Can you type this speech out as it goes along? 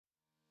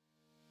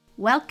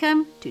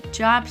Welcome to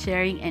Job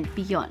Sharing and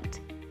Beyond,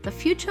 the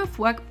Future of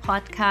Work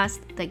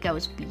podcast that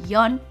goes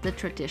beyond the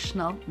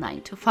traditional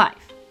 9 to 5.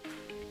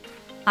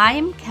 I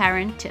am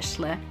Karen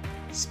Tischler,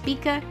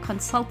 speaker,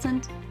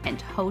 consultant,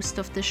 and host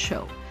of the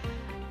show,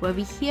 where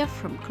we hear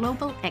from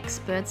global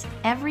experts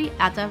every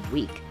other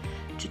week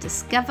to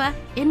discover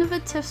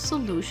innovative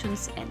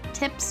solutions and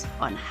tips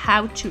on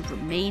how to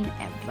remain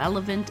a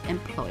relevant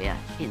employer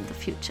in the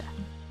future.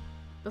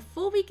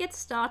 Before we get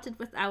started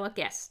with our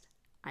guest,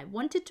 I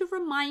wanted to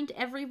remind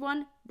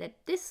everyone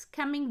that this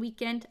coming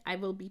weekend I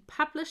will be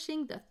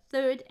publishing the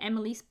third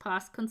Emily's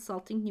Path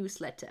Consulting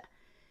newsletter,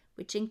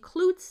 which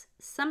includes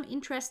some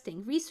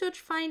interesting research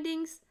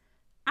findings,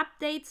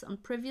 updates on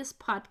previous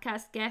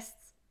podcast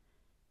guests,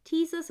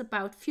 teasers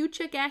about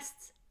future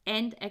guests,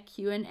 and a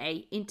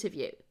Q&A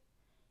interview.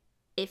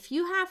 If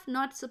you have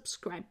not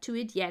subscribed to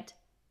it yet,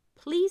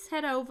 please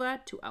head over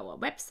to our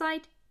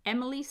website,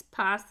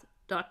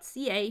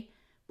 emilyspath.ca,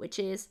 which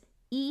is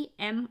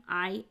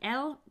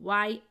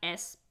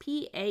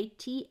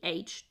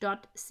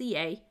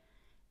emilyspath.ca,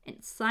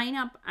 and sign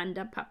up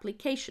under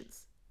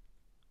publications.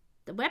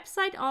 The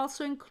website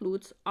also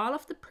includes all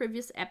of the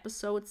previous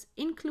episodes,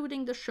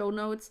 including the show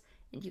notes,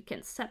 and you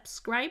can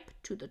subscribe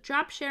to the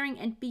Job Sharing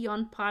and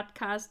Beyond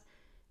podcast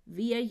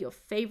via your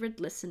favorite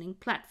listening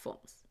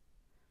platforms.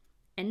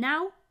 And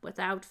now,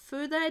 without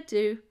further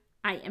ado,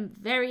 I am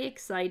very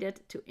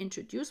excited to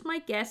introduce my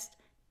guest,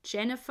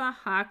 Jennifer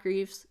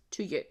Hargreaves,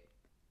 to you.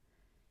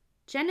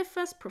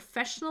 Jennifer's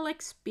professional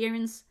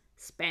experience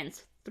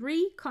spans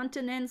 3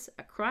 continents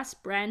across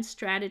brand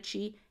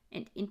strategy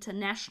and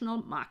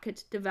international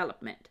market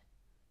development.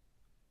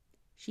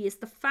 She is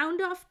the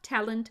founder of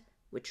Talent,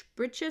 which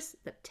bridges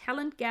the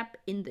talent gap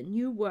in the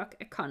new work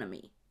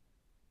economy.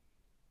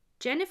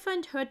 Jennifer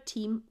and her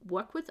team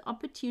work with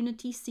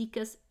opportunity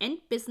seekers and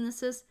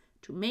businesses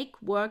to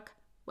make work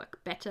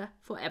better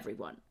for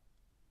everyone.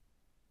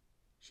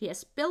 She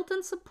has built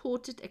and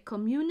supported a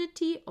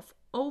community of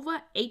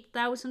over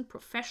 8,000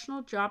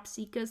 professional job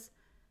seekers,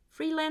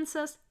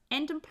 freelancers,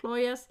 and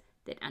employers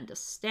that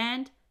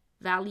understand,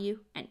 value,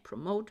 and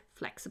promote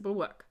flexible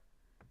work.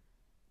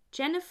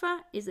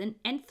 Jennifer is an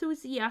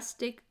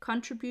enthusiastic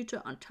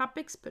contributor on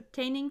topics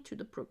pertaining to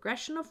the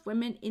progression of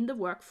women in the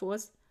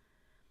workforce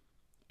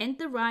and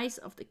the rise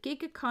of the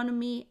gig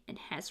economy, and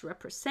has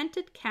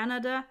represented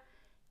Canada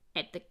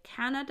at the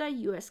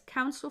Canada-US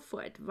Council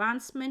for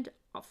Advancement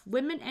of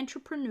Women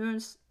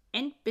Entrepreneurs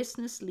and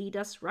Business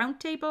Leaders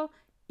Roundtable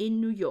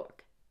in New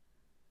York.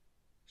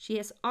 She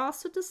has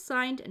also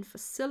designed and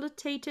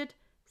facilitated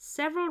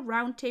several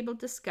roundtable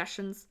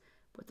discussions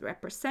with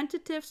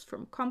representatives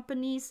from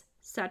companies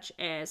such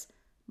as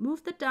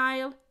Move the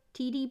Dial,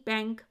 TD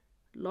Bank,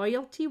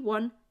 Loyalty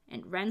One,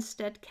 and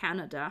Randstad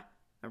Canada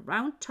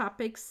around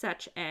topics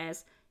such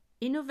as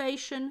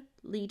innovation,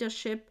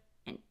 leadership,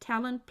 and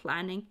talent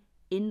planning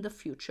in the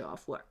future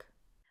of work.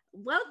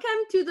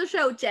 Welcome to the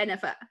show,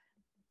 Jennifer.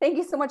 Thank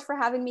you so much for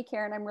having me,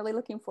 Karen. I'm really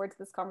looking forward to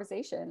this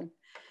conversation.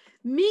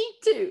 Me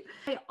too.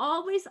 I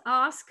always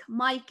ask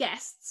my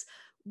guests,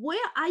 where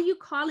are you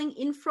calling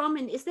in from?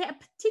 And is there a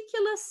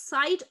particular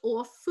site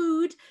or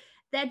food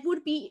that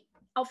would be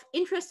of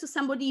interest to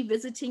somebody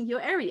visiting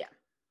your area?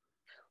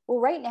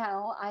 Well, right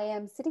now I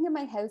am sitting in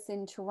my house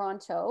in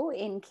Toronto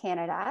in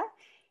Canada,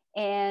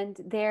 and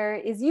there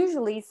is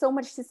usually so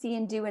much to see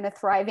and do in a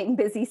thriving,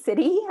 busy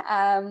city,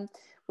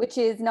 which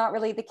is not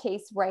really the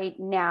case right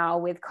now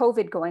with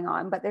COVID going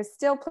on, but there's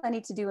still plenty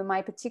to do in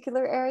my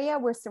particular area.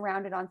 We're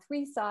surrounded on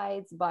 3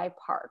 sides by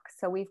park.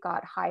 So we've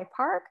got High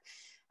Park,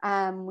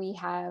 we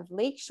have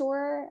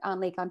Lakeshore on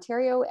Lake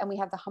Ontario, and we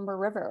have the Humber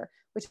River,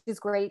 which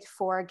is great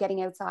for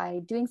getting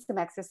outside, doing some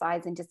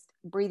exercise, and just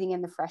breathing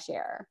in the fresh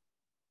air.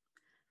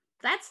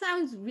 That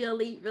sounds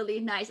really, really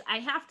nice. I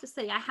have to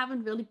say, I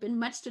haven't really been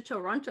much to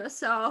Toronto,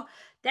 so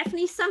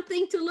definitely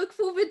something to look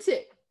forward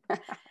to.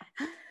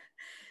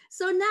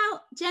 So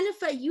now,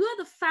 Jennifer, you are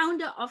the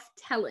founder of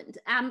Talent.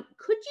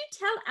 Could you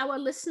tell our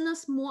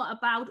listeners more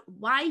about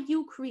why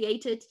you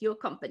created your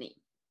company?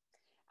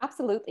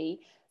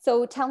 Absolutely.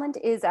 So Talent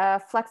is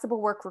a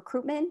flexible work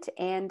recruitment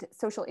and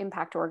social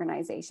impact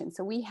organization.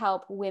 So we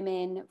help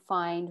women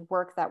find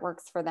work that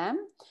works for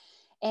them.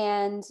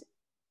 And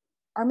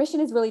our mission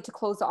is really to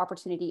close the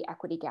opportunity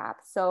equity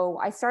gap. So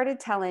I started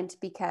Talent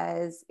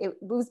because it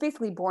was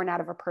basically born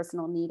out of a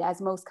personal need, as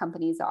most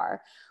companies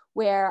are,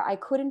 where I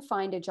couldn't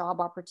find a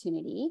job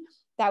opportunity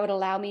that would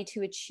allow me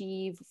to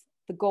achieve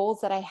the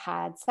goals that I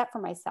had set for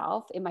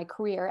myself in my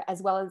career,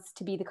 as well as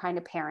to be the kind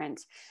of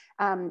parent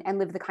and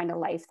live the kind of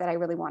life that I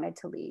really wanted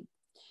to lead.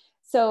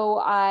 So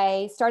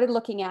I started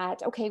looking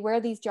at, okay, where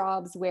are these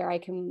jobs where I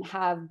can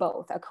have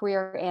both a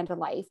career and a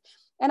life?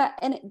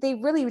 And they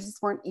really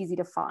just weren't easy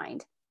to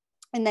find.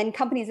 And then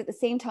companies at the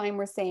same time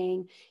were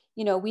saying,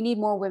 you know, we need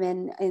more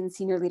women in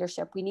senior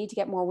leadership. We need to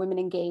get more women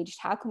engaged.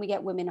 How can we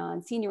get women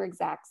on senior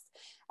execs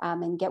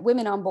and get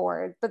women on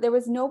board? But there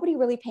was nobody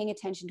really paying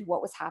attention to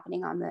what was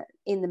happening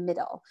in the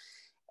middle.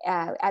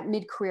 at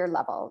mid-career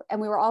level. And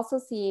we were also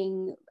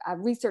seeing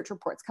research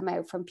reports come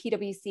out from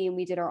PwC, and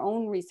we did our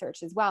own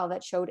research as well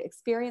that showed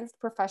experienced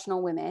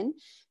professional women,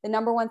 the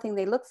number one thing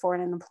they look for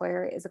in an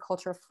employer is a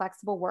culture of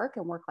flexible work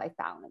and work-life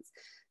balance.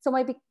 So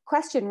my big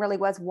question really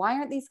was, why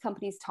aren't these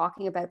companies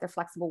talking about their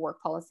flexible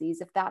work policies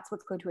if that's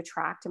what's going to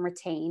attract and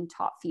retain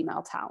top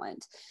female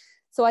talent?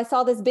 So I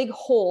saw this big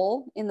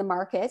hole in the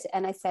market,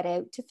 and I set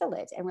out to fill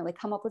it and really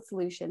come up with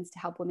solutions to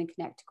help women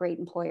connect to great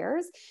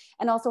employers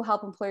and also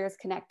help employers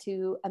connect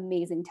to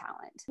amazing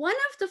talent. One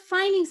of the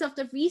findings of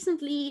the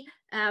recently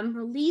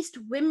released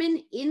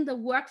Women in the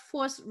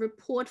Workforce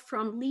report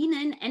from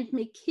Lean and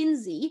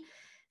McKinsey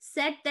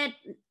said that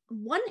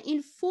 1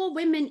 in 4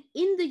 women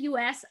in the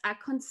US are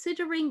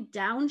considering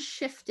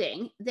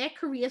downshifting their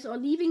careers or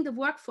leaving the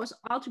workforce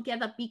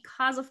altogether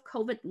because of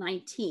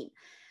COVID-19.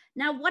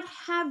 Now, what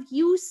have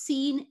you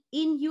seen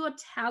in your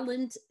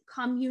talent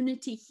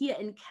community here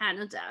in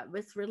Canada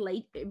with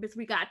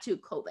regard to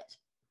COVID?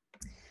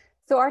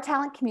 So our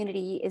talent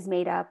community is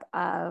made up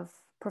of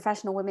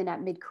professional women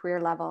at mid-career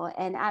level.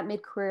 And at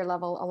mid-career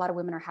level, a lot of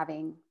women are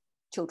having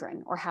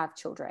children or have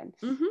children.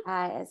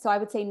 Mm-hmm. So I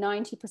would say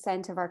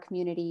 90% of our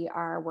community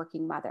are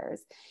working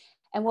mothers.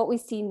 And what we've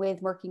seen with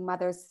working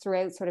mothers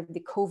throughout sort of the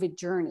COVID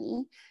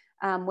journey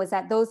was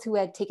that those who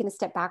had taken a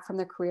step back from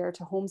their career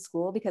to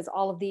homeschool, because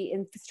all of the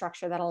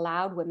infrastructure that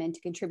allowed women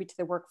to contribute to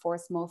the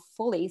workforce more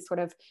fully sort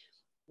of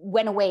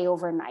went away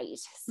overnight.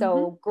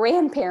 So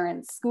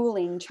grandparents,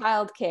 schooling,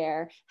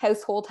 childcare,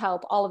 household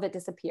help, all of it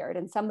disappeared.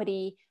 And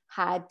somebody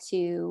had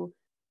to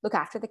look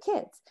after the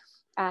kids.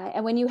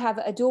 And when you have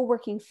a dual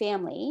working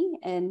family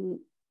and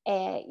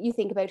you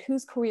think about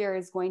whose career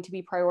is going to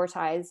be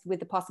prioritized with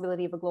the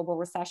possibility of a global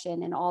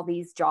recession and all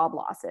these job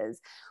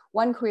losses,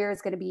 one career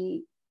is going to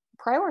be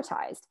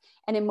prioritized.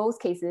 And in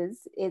most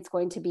cases, it's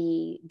going to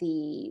be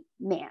the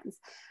man's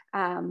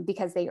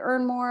because they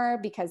earn more,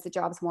 because the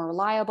job's more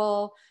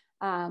reliable,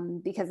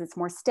 because it's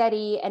more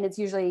steady, and it's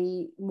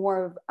usually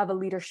more of a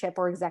leadership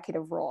or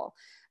executive role.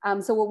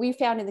 So what we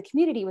found in the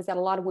community was that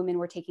a lot of women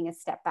were taking a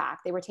step back.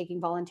 They were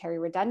taking voluntary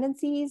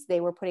redundancies.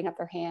 They were putting up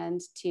their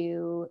hand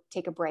to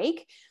take a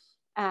break.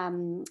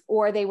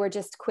 Or they were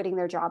just quitting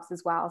their jobs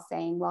as well,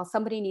 saying, well,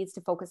 somebody needs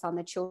to focus on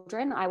the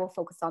children. I will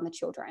focus on the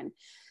children.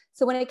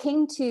 So when it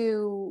came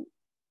to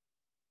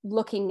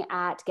looking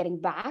at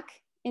getting back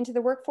into the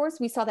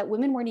workforce, we saw that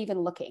women weren't even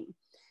looking.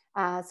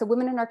 So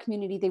women in our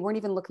community, they weren't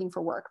even looking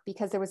for work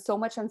because there was so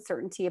much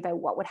uncertainty about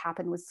what would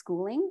happen with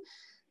schooling.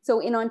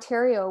 So in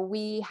Ontario,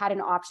 we had an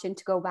option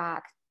to go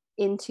back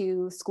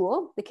into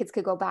school. The kids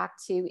could go back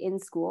to in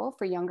school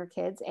for younger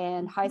kids,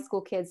 and high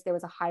school kids, there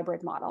was a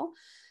hybrid model.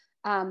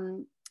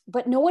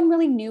 But no one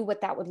really knew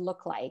what that would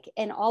look like.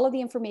 And all of the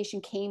information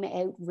came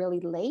out really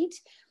late.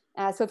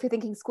 So if you're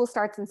thinking school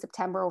starts in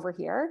September over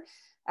here,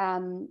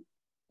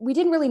 we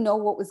didn't really know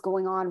what was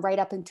going on right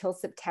up until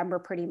September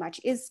pretty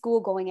much. Is school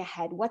going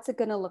ahead? What's it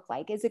going to look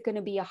like? Is it going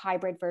to be a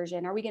hybrid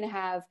version? Are we going to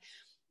have,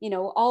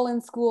 all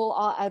in school,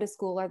 all out of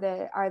school? Are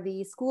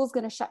the schools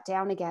going to shut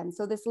down again?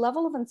 So this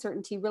level of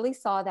uncertainty really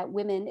saw that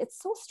women, it's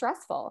so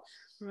stressful.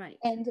 Right.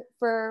 And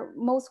for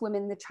most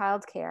women, the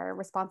childcare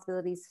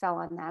responsibilities fell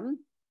on them.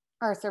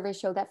 Our survey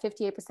showed that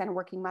 58% of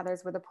working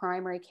mothers were the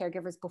primary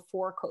caregivers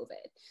before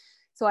COVID.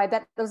 So I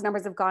bet those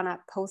numbers have gone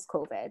up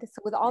post-COVID.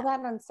 So with all that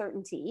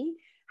uncertainty,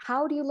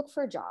 how do you look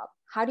for a job?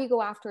 How do you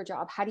go after a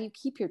job? How do you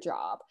keep your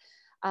job?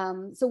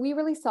 So we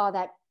really saw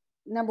that,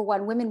 number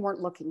one, women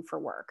weren't looking for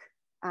work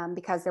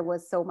because there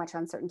was so much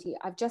uncertainty.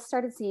 I've just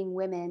started seeing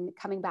women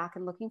coming back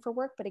and looking for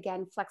work, but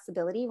again,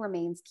 flexibility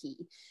remains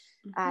key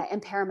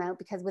and paramount,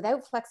 because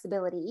without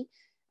flexibility,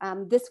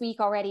 this week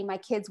already, my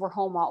kids were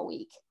home all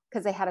week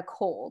because they had a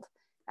cold.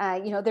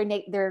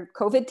 Their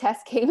COVID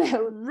test came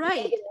out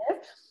negative.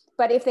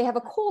 But if they have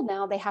a cold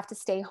now, they have to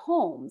stay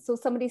home. So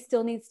somebody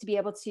still needs to be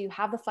able to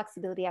have the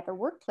flexibility at their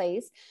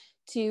workplace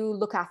to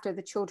look after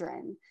the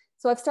children.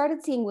 So I've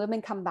started seeing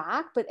women come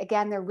back, but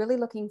again, they're really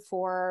looking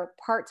for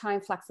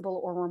part-time, flexible,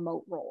 or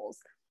remote roles.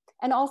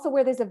 And also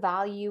where there's a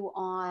value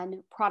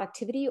on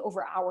productivity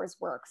over hours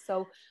work.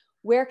 So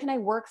where can I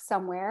work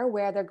somewhere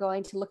where they're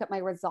going to look at my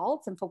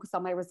results and focus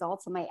on my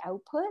results and my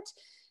output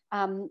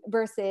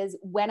versus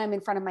when I'm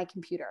in front of my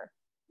computer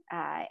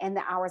and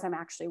the hours I'm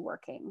actually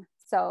working.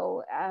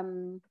 So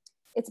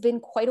it's been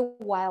quite a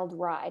wild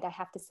ride, I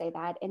have to say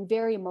that, and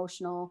very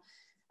emotional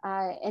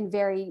and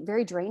very,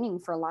 very draining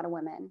for a lot of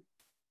women.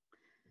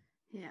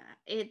 Yeah,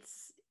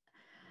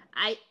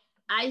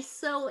 I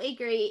so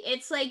agree.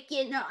 It's like,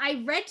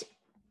 I read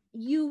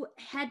you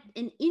had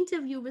an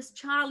interview with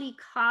Charlie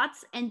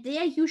Katz, and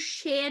there you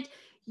shared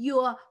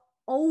your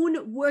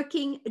own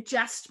working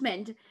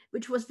adjustment,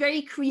 which was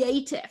very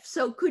creative.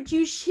 So could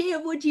you share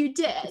what you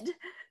did?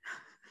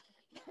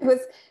 It was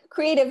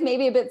creative,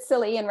 maybe a bit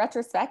silly in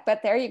retrospect,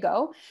 but there you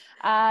go.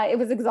 It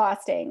was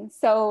exhausting.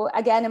 So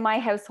again, in my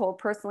household,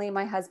 personally,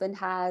 my husband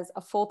has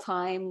a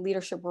full-time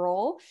leadership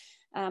role.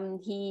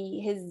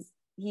 He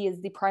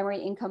is the primary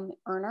income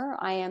earner.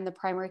 I am the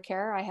primary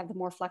carer. I have the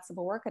more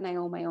flexible work, and I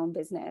own my own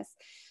business.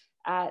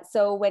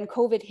 So when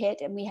COVID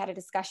hit and we had a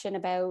discussion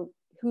about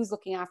who's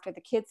looking after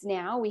the kids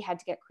now? We had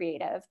to get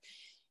creative.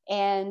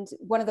 And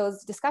one of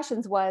those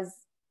discussions was,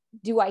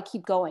 do I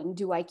keep going?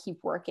 Do I keep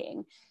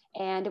working?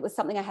 And it was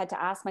something I had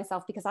to ask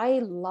myself, because I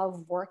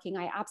love working.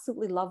 I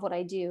absolutely love what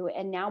I do.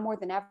 And now more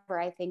than ever,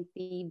 I think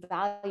the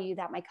value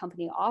that my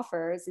company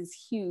offers is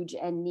huge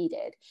and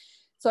needed.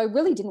 So I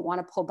really didn't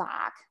want to pull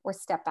back or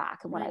step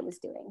back in what I was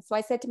doing. So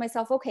I said to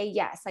myself, okay,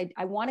 yes,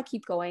 I want to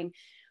keep going.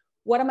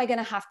 What am I going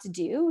to have to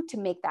do to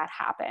make that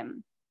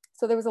happen?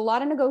 So there was a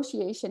lot of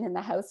negotiation in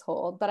the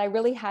household, but I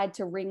really had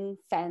to ring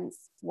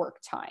fence work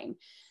time.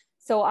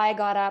 So I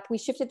got up, we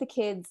shifted the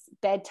kids'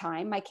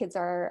 bedtime. My kids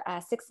are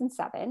 6 and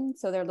 7,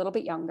 so they're a little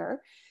bit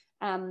younger.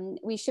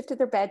 We shifted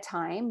their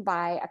bedtime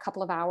by a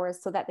couple of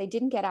hours so that they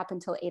didn't get up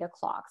until 8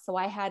 o'clock. So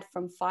I had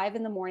from 5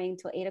 in the morning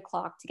till 8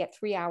 o'clock to get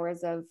 3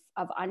 hours of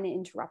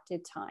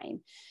uninterrupted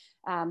time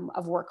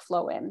of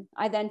workflow in.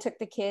 I then took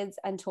the kids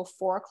until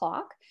 4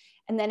 o'clock.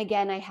 And then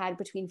again, I had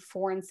between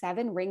 4 and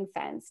 7 ring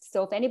fenced.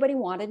 So if anybody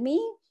wanted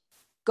me,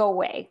 go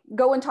away,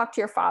 go and talk to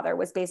your father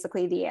was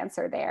basically the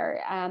answer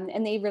there.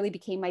 And they really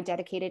became my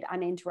dedicated,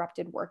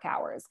 uninterrupted work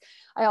hours.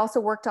 I also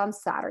worked on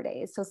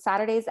Saturdays. So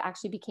Saturdays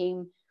actually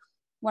became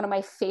one of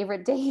my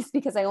favorite days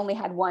because I only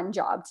had one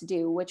job to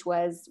do, which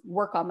was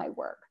work on my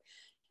work.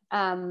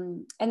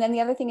 And then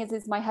the other thing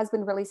is my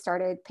husband really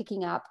started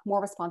picking up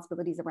more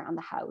responsibilities around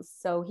the house.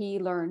 So he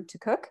learned to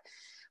cook,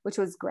 which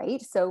was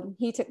great. So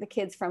he took the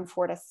kids from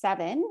 4 to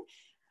 7.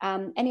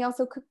 And he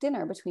also cooked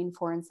dinner between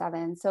 4 and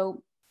 7.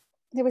 So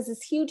there was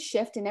this huge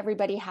shift and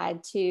everybody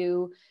had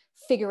to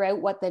figure out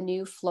what the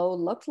new flow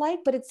looked like,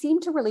 but it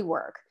seemed to really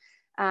work.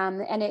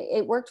 And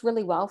it worked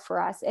really well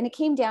for us. And it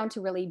came down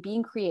to really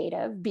being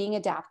creative, being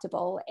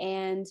adaptable,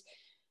 and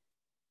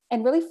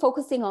really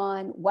focusing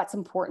on what's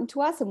important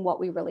to us and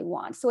what we really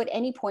want. So at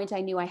any point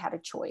I knew I had a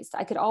choice.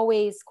 I could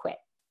always quit,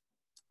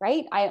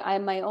 right?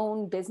 I'm my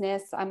own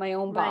business. I'm my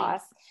own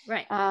boss.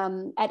 Right.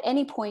 At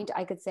any point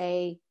I could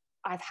say,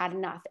 I've had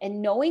enough.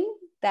 And knowing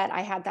that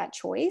I had that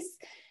choice,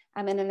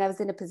 and I was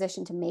in a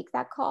position to make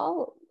that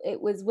call, it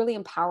was really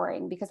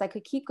empowering because I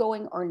could keep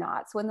going or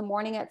not. So in the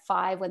morning at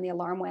 5, when the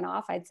alarm went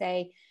off, I'd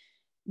say,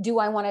 do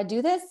I want to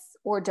do this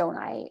or don't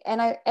I?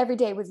 And every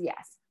day was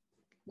yes.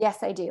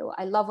 Yes, I do.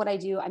 I love what I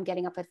do. I'm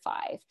getting up at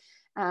 5.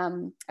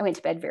 I went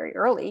to bed very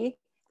early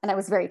and I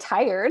was very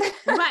tired.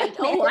 Right.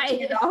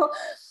 Oh,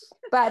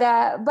 But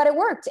it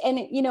worked. And,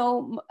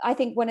 I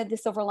think one of the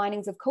silver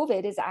linings of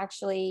COVID is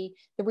actually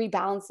the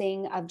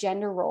rebalancing of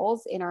gender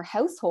roles in our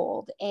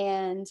household.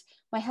 And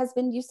my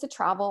husband used to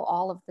travel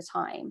all of the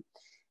time.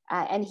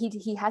 And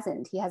he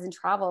hasn't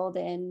traveled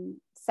in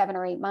 7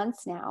 or 8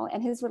 months now.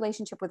 And his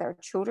relationship with our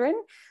children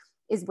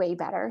is way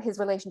better. His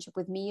relationship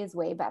with me is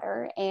way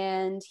better.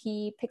 And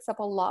he picks up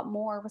a lot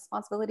more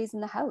responsibilities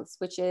in the house,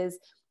 which is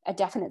a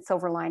definite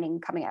silver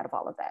lining coming out of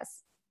all of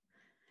this.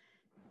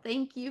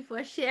 Thank you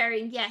for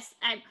sharing. Yes,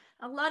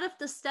 a lot of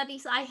the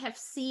studies I have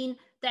seen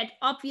that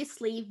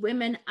obviously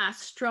women are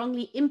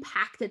strongly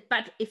impacted.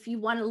 But if you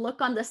want to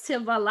look on the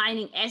silver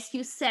lining, as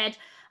you said,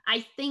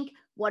 I think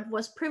what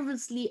was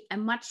previously a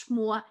much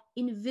more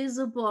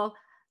invisible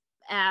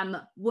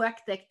work,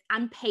 the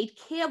unpaid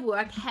care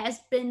work, has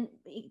been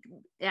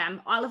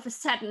all of a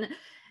sudden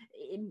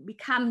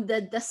become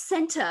the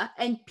center,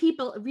 and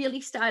people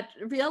really start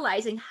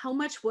realizing how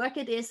much work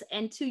it is.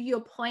 And to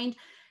your point,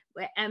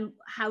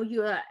 how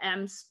you're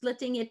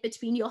splitting it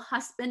between your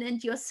husband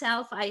and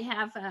yourself. I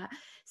have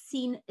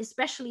seen,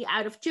 especially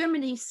out of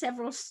Germany,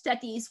 several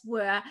studies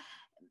where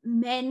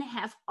men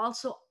have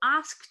also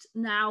asked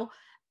now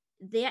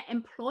their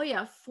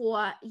employer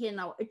for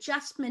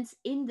adjustments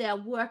in their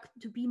work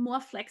to be more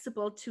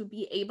flexible, to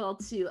be able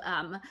to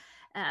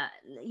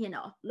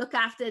look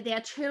after their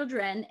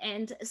children.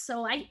 And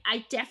so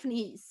I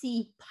definitely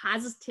see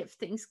positive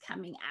things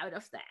coming out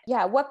of that.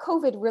 Yeah, what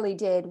COVID really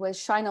did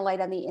was shine a light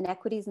on the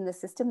inequities in the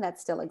system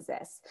that still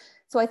exists.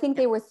 So I think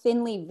they were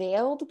thinly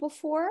veiled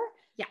before.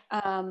 Yeah.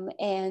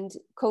 And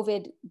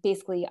COVID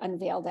basically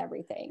unveiled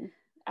everything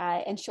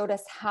and showed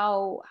us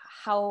how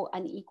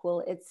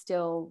unequal it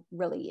still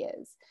really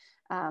is.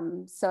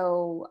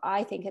 So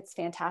I think it's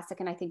fantastic.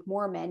 And I think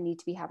more men need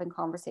to be having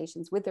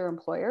conversations with their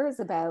employers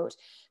about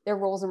their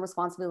roles and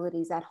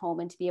responsibilities at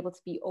home, and to be able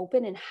to be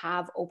open and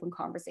have open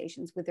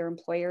conversations with their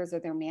employers or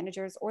their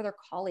managers or their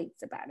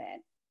colleagues about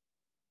it.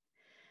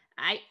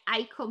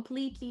 I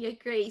completely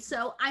agree.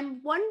 So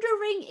I'm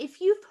wondering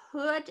if you've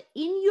heard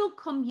in your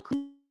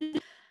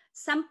community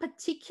some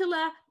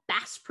particular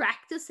best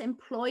practice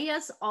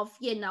employers of,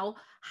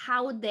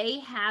 how they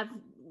have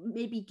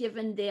maybe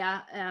given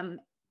their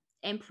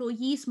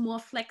employees more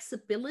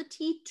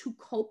flexibility to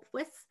cope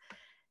with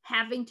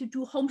having to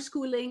do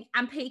homeschooling,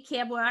 unpaid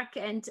care work,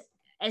 and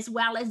as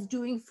well as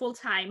doing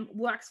full-time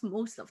works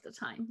most of the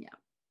time.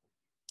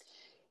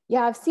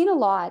 Yeah, I've seen a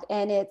lot,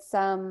 and it's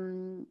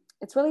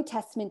really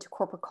testament to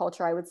corporate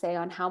culture, I would say,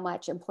 on how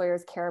much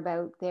employers care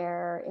about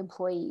their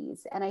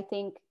employees. And I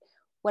think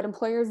what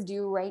employers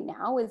do right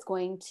now is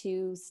going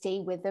to stay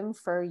with them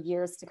for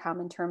years to come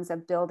in terms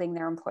of building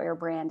their employer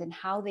brand, and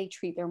how they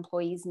treat their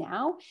employees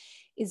now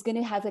is going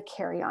to have a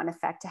carry-on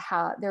effect to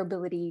how their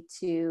ability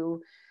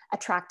to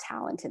attract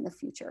talent in the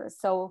future.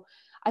 So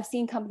I've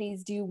seen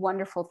companies do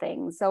wonderful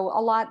things. So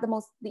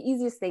the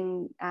easiest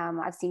thing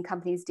I've seen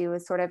companies do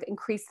is sort of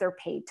increase their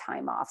paid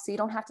time off. So you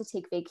don't have to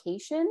take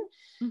vacation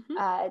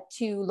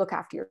to look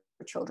after your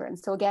children.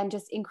 So again,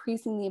 just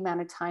increasing the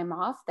amount of time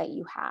off that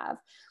you have.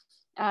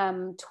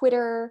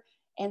 Twitter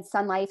and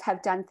Sun Life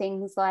have done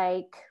things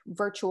like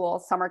virtual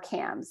summer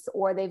camps,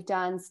 or they've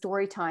done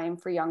story time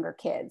for younger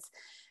kids.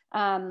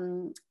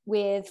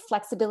 With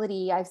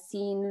flexibility, I've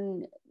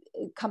seen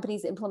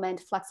companies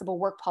implement flexible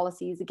work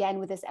policies, again,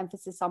 with this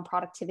emphasis on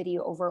productivity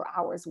over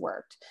hours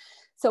worked.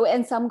 So,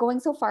 and some going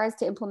so far as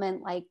to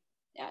implement like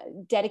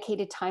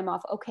dedicated time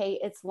off. Okay,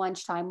 it's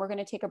lunchtime. We're going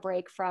to take a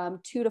break from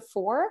 2 to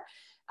 4.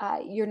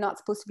 You're not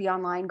supposed to be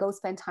online. Go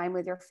spend time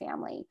with your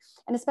family.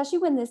 And especially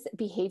when this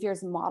behavior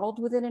is modeled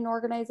within an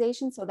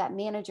organization, so that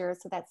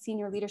managers, so that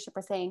senior leadership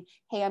are saying,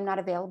 hey, I'm not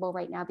available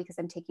right now because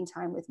I'm taking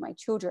time with my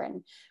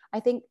children. I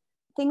think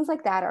things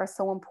like that are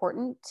so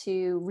important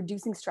to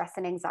reducing stress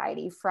and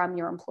anxiety from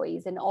your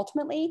employees. And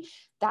ultimately,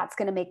 that's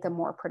going to make them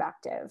more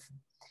productive.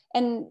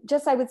 And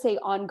just, I would say,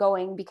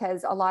 ongoing,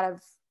 because a lot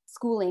of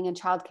schooling and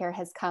childcare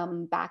has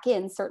come back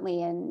in,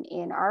 certainly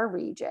in our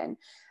region.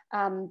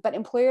 But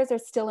employers are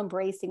still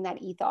embracing that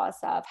ethos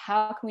of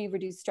how can we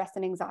reduce stress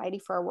and anxiety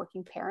for our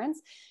working parents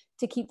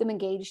to keep them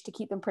engaged, to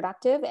keep them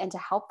productive, and to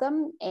help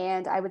them.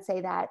 And I would say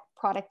that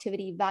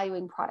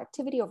valuing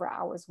productivity over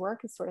hours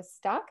work is sort of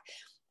stuck,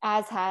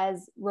 as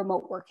has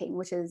remote working,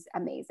 which is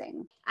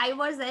amazing. I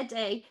was at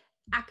a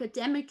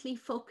academically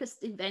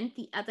focused event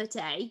the other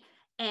day,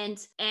 and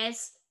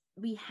as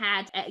we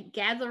had a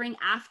gathering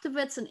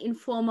afterwards, an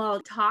informal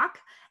talk,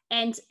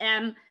 and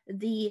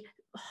the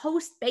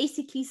host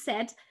basically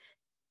said,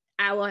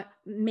 our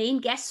main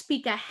guest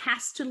speaker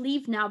has to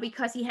leave now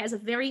because he has a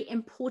very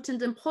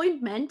important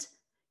appointment.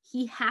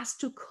 He has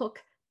to cook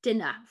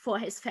dinner for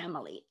his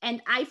family.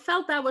 And I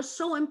felt that was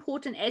so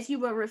important, as you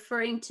were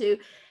referring to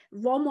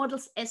role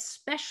models,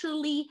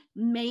 especially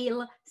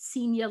male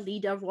senior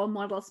leader role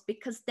models,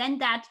 because then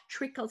that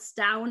trickles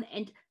down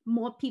and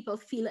more people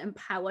feel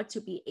empowered to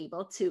be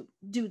able to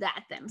do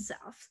that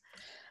themselves.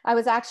 I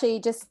was actually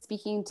just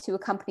speaking to a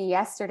company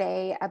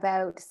yesterday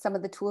about some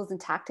of the tools and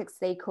tactics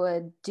they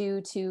could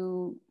do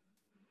to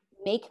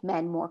make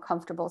men more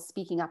comfortable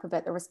speaking up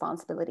about their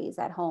responsibilities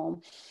at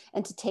home,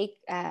 and to take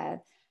a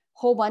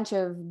whole bunch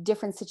of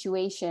different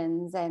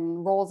situations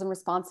and roles and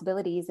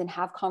responsibilities and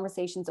have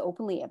conversations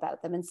openly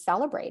about them and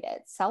celebrate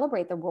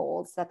the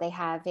roles that they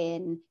have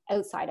in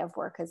outside of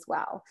work as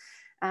well.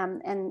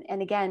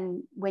 And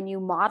again, when you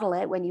model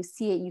it, when you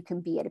see it, you can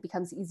be it. It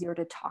becomes easier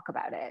to talk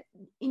about it.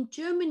 In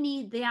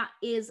Germany, there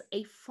is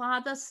a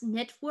fathers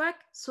network,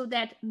 so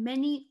that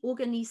many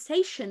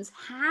organizations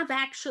have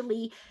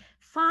actually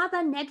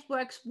father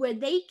networks where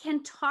they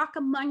can talk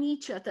among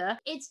each other.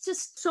 It's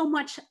just so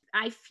much,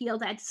 I feel,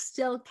 that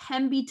still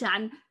can be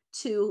done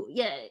to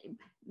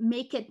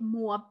make it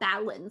more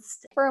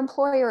balanced. For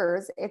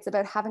employers, it's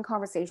about having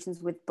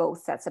conversations with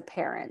both sets of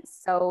parents.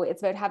 So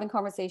it's about having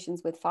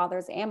conversations with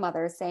fathers and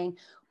mothers saying,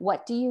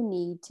 what do you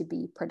need to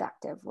be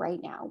productive right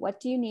now? What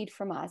do you need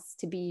from us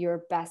to be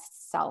your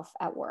best self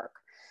at work?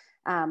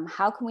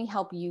 How can we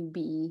help you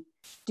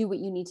do what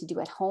you need to do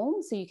at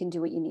home so you can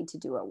do what you need to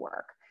do at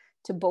work?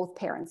 To both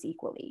parents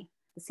equally,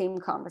 the same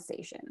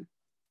conversation.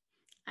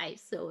 I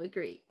so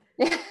agree.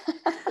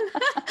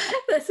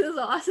 This is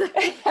awesome.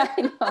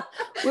 I know.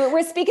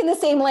 We're speaking the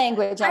same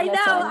language. I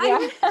know.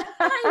 Yeah.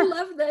 I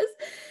love this.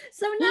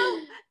 So now,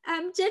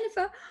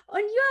 Jennifer,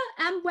 on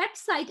your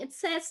website, it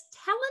says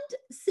talent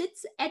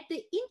sits at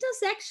the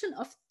intersection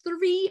of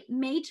 3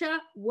 major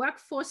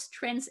workforce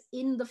trends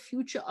in the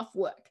future of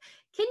work.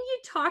 Can you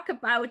talk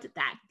about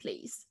that,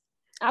 please?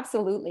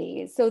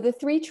 Absolutely. So the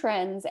 3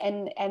 trends,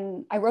 and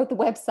I wrote the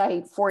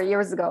website 4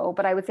 years ago,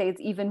 but I would say it's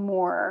even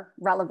more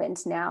relevant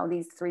now,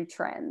 these 3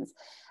 trends.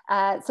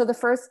 So the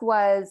first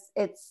was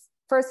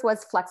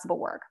flexible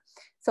work.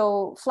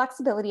 So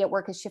flexibility at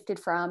work has shifted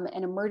from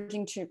an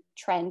emerging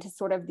trend to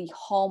sort of the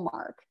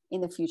hallmark in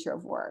the future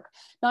of work,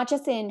 not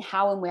just in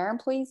how and where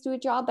employees do a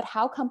job, but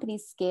how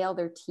companies scale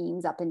their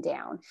teams up and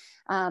down,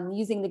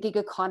 using the gig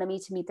economy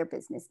to meet their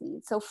business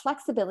needs. So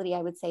flexibility,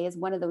 I would say, is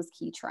one of those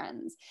key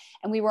trends.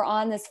 And we were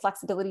on this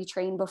flexibility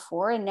train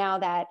before, and now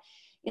that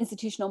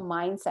institutional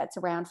mindsets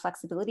around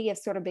flexibility have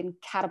sort of been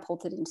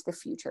catapulted into the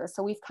future.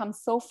 So we've come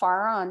so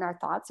far on our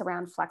thoughts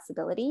around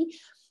flexibility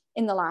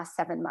in the last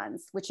 7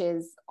 months, which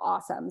is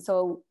awesome.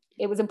 So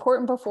it was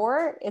important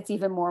before, it's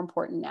even more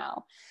important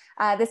now.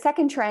 The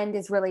second trend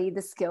is really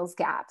the skills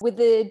gap. With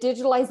the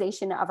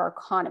digitalization of our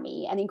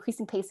economy and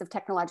increasing pace of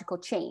technological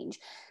change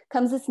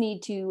comes this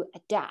need to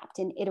adapt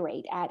and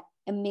iterate at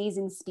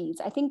amazing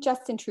speeds. I think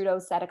Justin Trudeau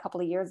said a couple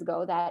of years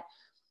ago that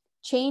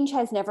change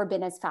has never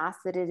been as fast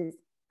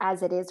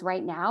as it is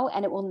right now,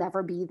 and it will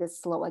never be this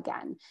slow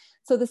again.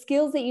 So the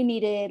skills that you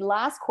needed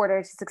last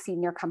quarter to succeed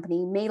in your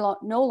company may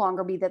no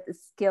longer be the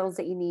skills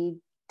that you need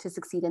to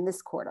succeed in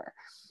this quarter.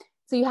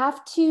 So you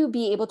have to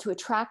be able to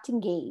attract,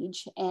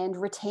 engage, and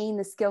retain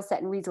the skill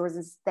set and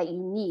resources that you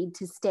need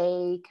to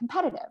stay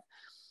competitive.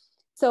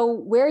 So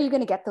where are you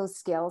going to get those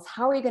skills?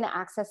 How are you going to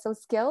access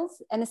those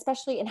skills? And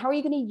how are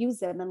you going to use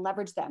them and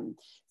leverage them?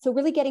 So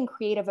really getting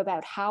creative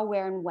about how,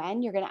 where, and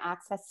when you're going to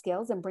access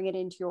skills and bring it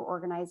into your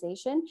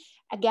organization.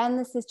 Again,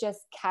 this is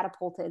just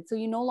catapulted. So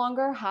you no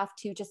longer have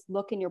to just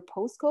look in your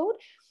postcode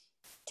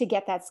to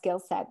get that skill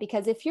set.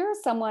 Because if you're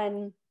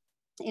someone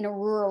in a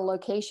rural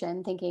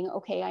location thinking,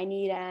 okay, I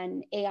need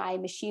an AI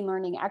machine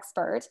learning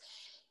expert,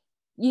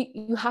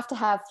 you have to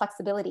have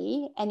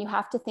flexibility, and you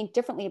have to think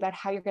differently about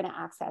how you're going to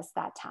access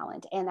that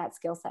talent and that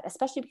skill set,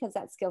 especially because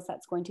that skill set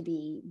is going to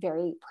be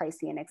very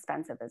pricey and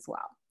expensive as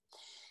well.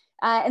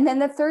 And then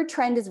the third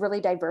trend is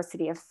really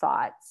diversity of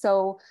thought.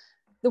 So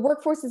the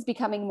workforce is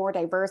becoming more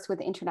diverse with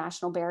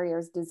international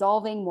barriers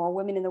dissolving, more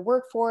women in the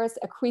workforce,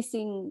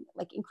 increasing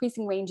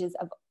ranges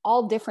of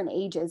all different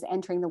ages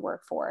entering the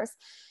workforce.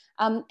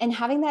 And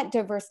having that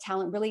diverse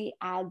talent really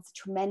adds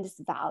tremendous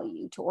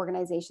value to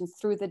organizations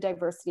through the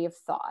diversity of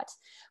thought.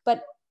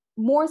 But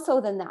more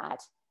so than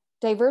that,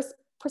 diverse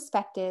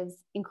perspectives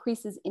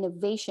increases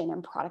innovation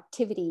and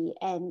productivity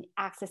and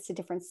access to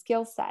different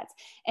skill sets.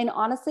 And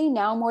honestly,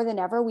 now more than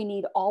ever, we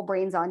need all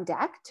brains on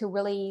deck to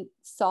really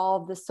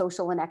solve the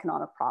social and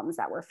economic problems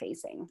that we're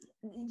facing.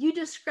 You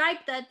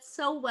described that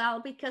so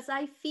well, because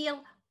I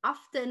feel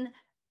often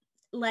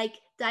like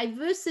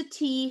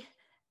diversity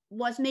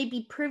was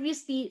maybe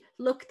previously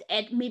looked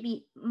at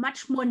maybe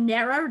much more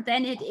narrow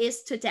than it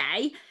is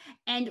today.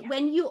 And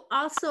when you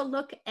also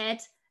look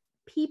at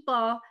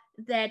people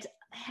that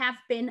have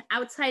been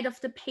outside of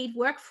the paid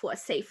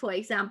workforce, say, for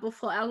example,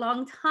 for a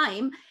long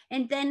time,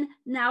 and then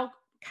now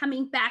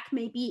coming back,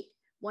 maybe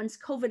once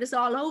COVID is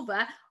all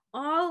over,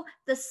 all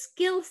the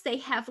skills they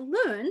have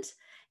learned,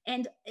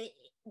 and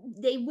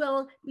they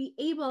will be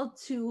able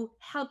to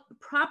help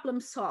problem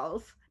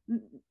solve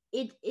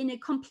it in a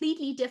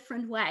completely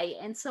different way.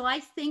 And so I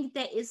think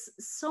there is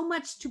so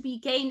much to be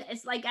gained.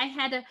 It's like I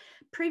had a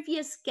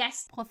previous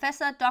guest,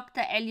 Professor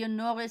Dr.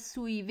 Eleonore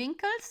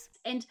Sui-Winkels,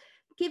 and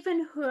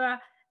given her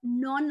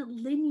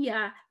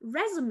non-linear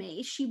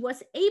resume, she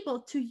was able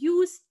to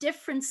use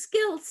different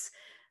skills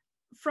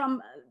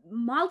from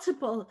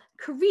multiple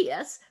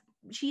careers.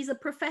 She's a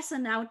professor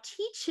now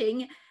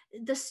teaching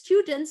the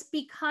students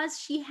because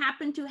she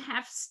happened to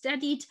have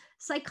studied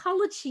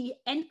psychology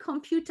and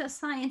computer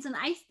science. And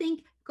I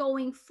think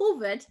going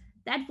forward,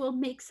 that will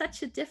make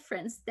such a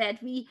difference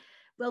that we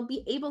will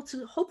be able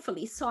to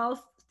hopefully solve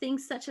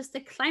things such as the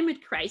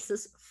climate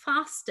crisis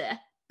faster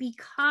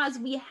because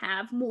we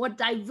have more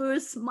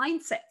diverse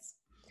mindsets.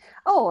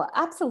 Oh,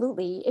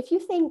 absolutely. If you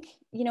think,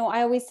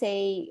 I always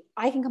say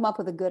I can come up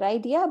with a good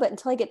idea, but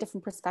until I get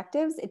different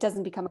perspectives, it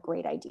doesn't become a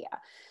great idea.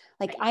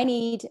 Like I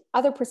need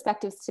other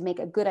perspectives to make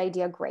a good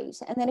idea great.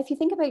 And then if you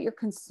think about your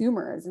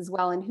consumers as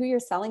well and who you're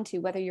selling to,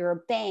 whether you're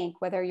a bank,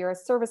 whether you're a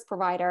service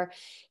provider,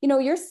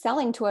 you're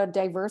selling to a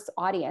diverse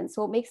audience.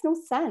 So it makes no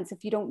sense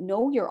if you don't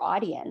know your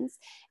audience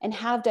and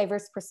have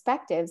diverse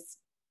perspectives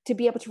to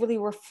be able to really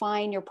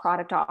refine your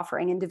product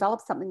offering and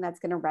develop something that's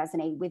going to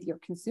resonate with your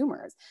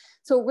consumers.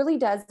 So it really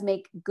does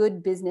make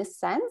good business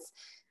sense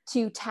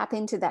to tap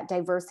into that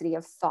diversity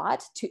of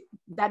thought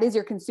that is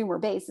your consumer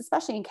base,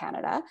 especially in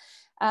Canada.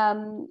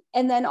 And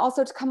then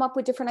also to come up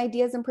with different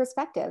ideas and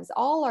perspectives.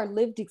 All our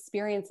lived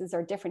experiences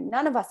are different.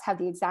 None of us have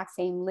the exact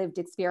same lived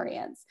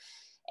experience.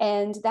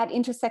 And that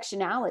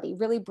intersectionality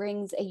really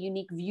brings a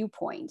unique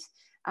viewpoint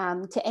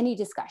to any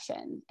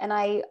discussion. And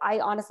I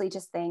honestly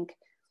just think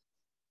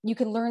you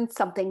can learn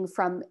something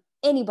from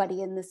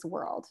anybody in this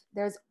world.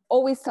 There's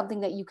always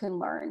something that you can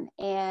learn,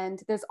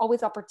 and there's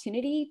always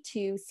opportunity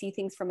to see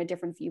things from a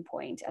different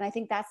viewpoint. And I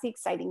think that's the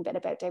exciting bit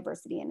about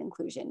diversity and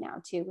inclusion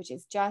now too, which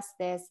is just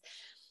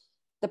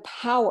the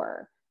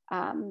power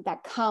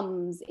that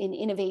comes in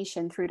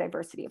innovation through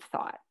diversity of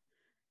thought.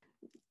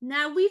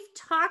 Now, we've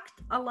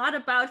talked a lot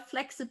about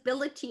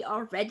flexibility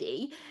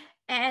already,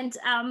 and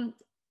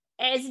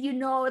as you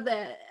know,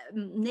 the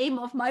name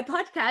of my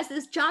podcast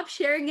is Job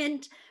Sharing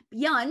and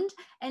Beyond.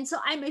 And so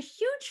I'm a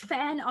huge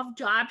fan of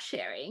job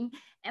sharing.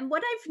 And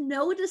what I've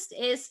noticed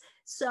is,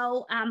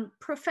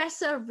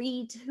 Professor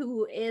Reed,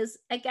 who is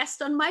a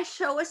guest on my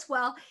show as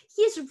well,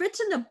 he's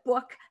written a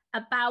book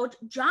about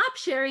job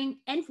sharing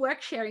and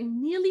work sharing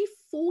nearly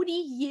 40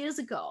 years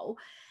ago.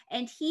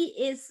 And he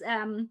is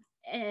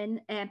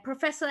a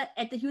professor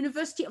at the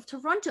University of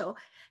Toronto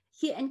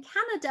here in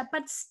Canada,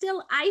 but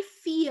still I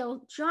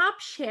feel job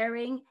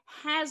sharing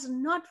has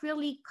not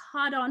really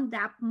caught on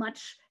that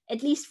much,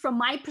 at least from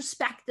my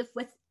perspective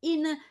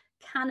within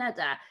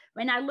Canada.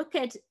 When I look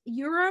at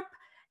Europe,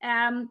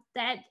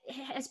 that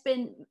has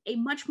been a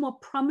much more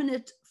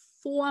prominent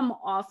form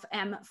of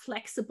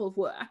flexible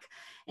work.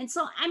 And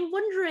so I'm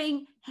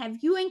wondering, have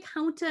you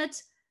encountered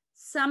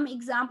some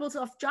examples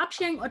of job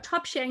sharing or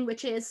top sharing,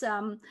 which is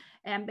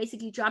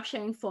basically job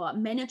sharing for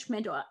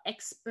management or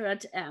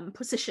expert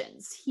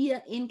positions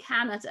here in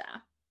Canada?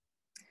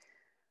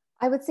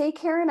 I would say,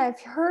 Karen, I've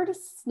heard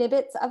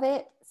snips of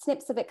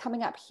it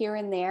coming up here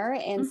and there,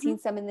 and Mm-hmm. seen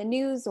some in the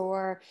news,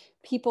 or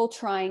people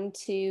trying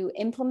to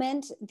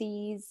implement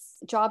these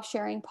job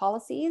sharing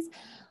policies,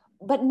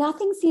 but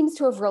nothing seems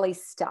to have really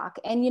stuck.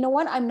 And you know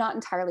what? I'm not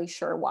entirely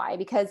sure why,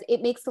 because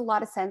it makes a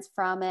lot of sense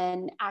from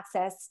an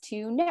access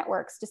to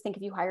networks. Just think,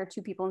 if you hire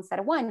two people instead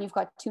of one, you've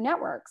got two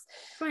networks.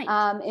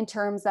 Right. In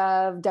terms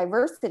of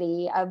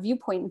diversity of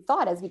viewpoint and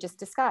thought, as we just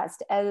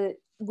discussed,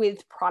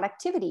 with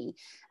productivity,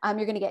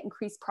 you're going to get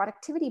increased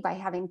productivity by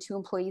having two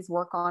employees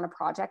work on a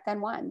project than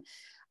one.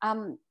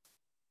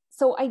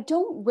 So I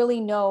don't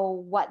really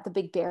know what the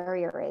big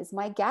barrier is.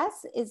 My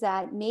guess is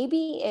that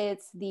maybe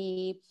it's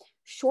the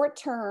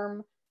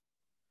short-term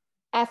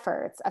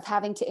efforts of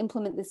having to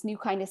implement this new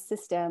kind of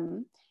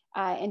system,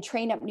 and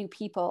train up new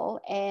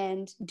people,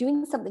 and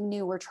doing something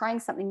new or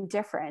trying something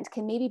different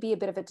can maybe be a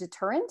bit of a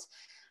deterrent.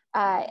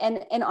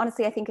 And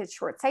honestly, I think it's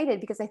short-sighted,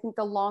 because I think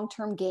the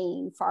long-term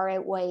gain far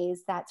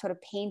outweighs that sort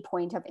of pain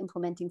point of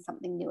implementing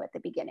something new at the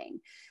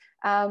beginning.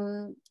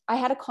 I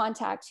had a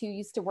contact who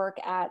used to work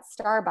at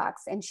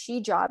Starbucks, and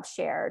she job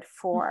shared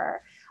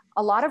for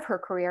a lot of her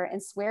career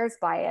and swears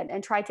by it,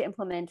 and tried to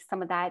implement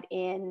some of that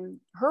in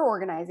her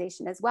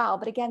organization as well.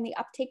 But again, the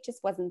uptake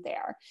just wasn't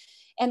there.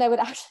 And I would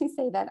actually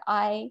say that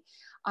I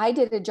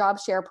did a job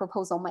share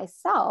proposal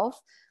myself,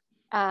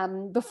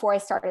 before I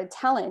started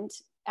Talent.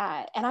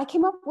 And I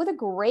came up with a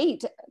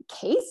great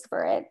case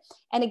for it.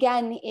 And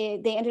again,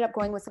 they ended up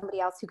going with somebody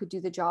else who could do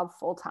the job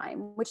full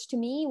time, which to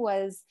me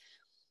was,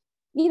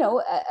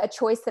 a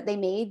choice that they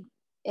made,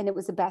 and it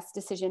was the best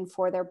decision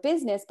for their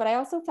business. But I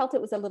also felt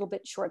it was a little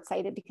bit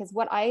short-sighted, because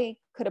what I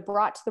could have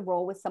brought to the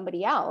role with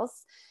somebody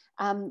else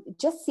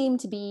just seemed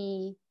to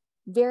be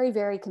very,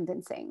 very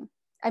convincing.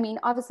 I mean,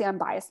 obviously I'm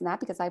biased in that,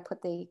 because I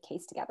put the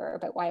case together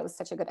about why it was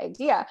such a good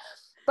idea.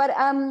 But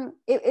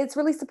it's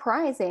really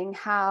surprising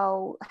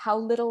how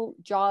little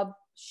job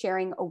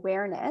sharing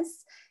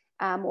awareness,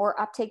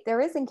 or uptake there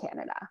is in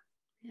Canada.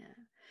 Yeah.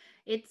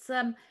 It's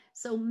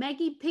so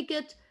Maggie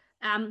Pickett,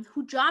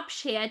 who job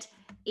shared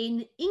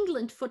in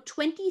England for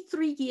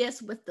 23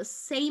 years with the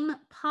same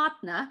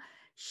partner,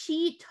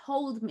 she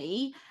told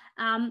me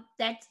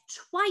that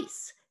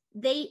twice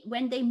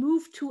when they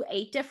moved to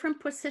a different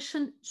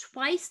position,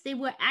 twice they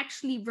were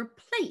actually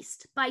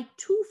replaced by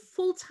two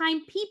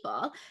full-time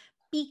people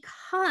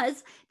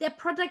because their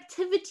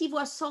productivity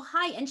was so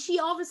high. And she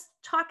always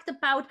talked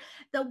about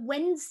the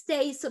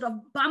Wednesday sort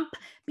of bump,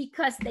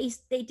 because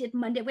they did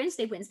Monday,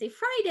 Wednesday,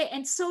 Friday.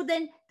 And so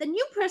then the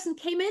new person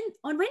came in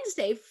on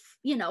Wednesday,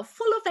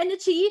 full of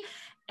energy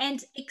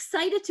and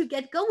excited to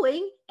get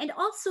going. And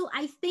also,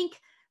 I think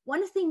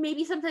one thing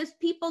maybe sometimes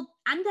people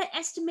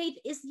underestimate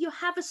is you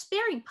have a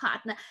sparing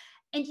partner,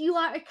 and you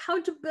are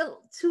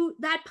accountable to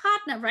that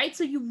partner, right?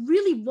 So you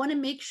really want to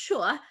make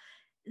sure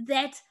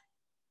that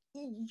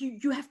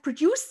you have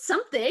produced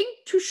something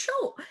to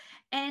show.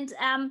 And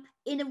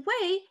in a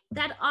way,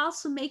 that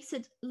also makes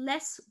it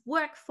less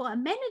work for a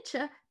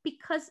manager,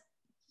 because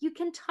you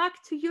can talk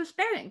to your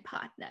sparring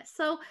partner.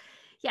 So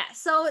yeah,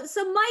 so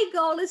my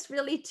goal is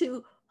really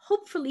to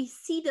hopefully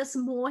see this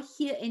more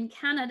here in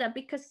Canada,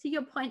 because to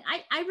your point,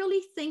 I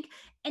really think,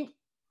 and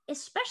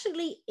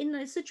especially in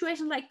a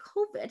situation like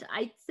COVID,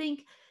 I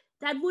think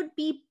that would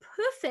be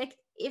perfect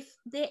if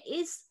there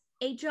is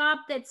a job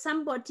that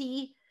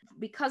somebody,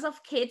 because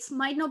of kids,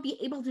 might not be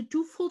able to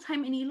do full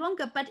time any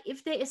longer. But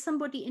if there is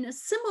somebody in a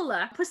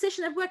similar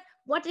position at work,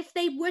 what if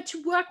they were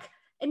to work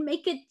and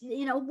make it,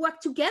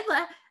 work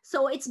together?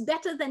 So it's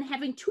better than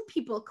having two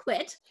people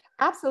quit.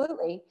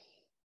 Absolutely.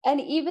 And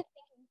even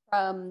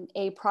from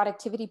a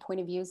productivity point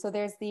of view, so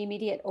there's the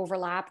immediate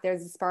overlap,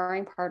 there's a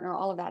sparring partner,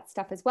 all of that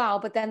stuff as well.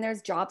 But then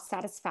there's job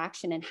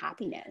satisfaction and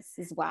happiness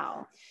as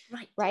well.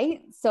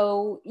 Right.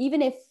 So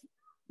even if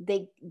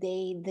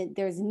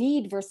there's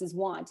need versus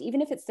want,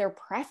 even if it's their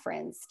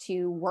preference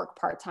to work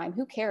part-time,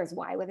 who cares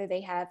why, whether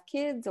they have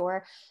kids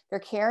or they're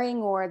caring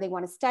or they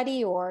want to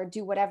study or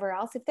do whatever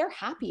else, if they're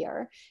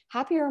happier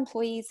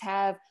employees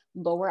have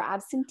lower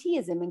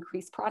absenteeism,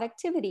 increased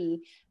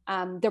productivity,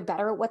 they're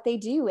better at what they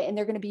do, and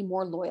they're going to be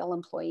more loyal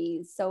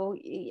employees. So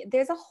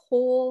there's a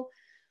whole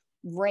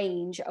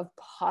range of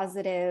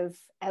positive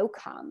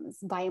outcomes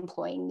by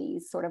employing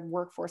these sort of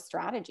workforce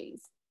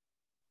strategies.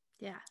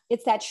 Yeah.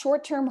 It's that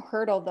short-term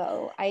hurdle,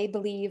 though, I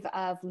believe,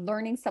 of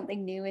learning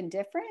something new and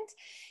different.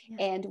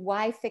 Yeah. And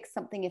why fix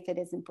something if it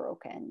isn't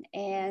broken?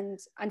 And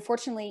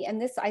unfortunately,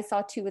 and this I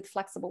saw too with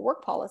flexible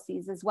work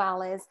policies as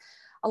well, is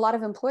a lot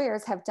of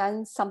employers have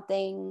done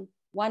something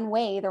one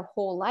way their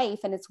whole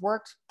life, and it's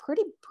worked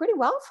pretty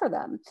well for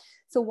them.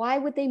 So why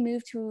would they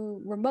move to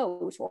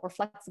remote or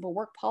flexible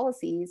work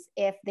policies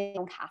if they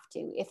don't have to,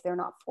 if they're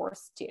not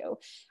forced to,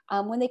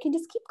 when they can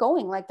just keep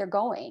going like they're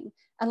going,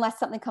 unless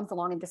something comes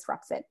along and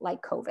disrupts it,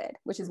 like COVID,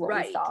 which is what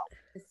we saw.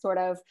 This sort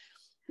of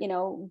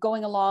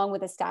going along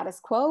with a status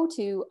quo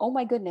to, oh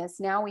my goodness,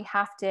 now we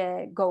have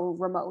to go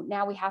remote.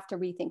 Now we have to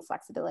rethink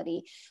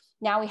flexibility.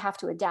 Now we have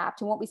to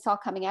adapt. And what we saw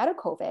coming out of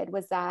COVID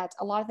was that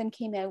a lot of them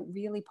came out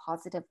really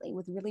positively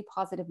with really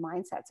positive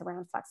mindsets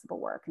around flexible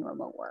work and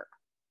remote work.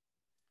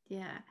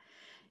 Yeah.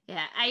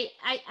 Yeah,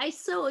 I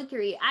so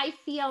agree. I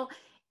feel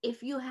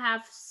if you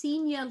have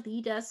senior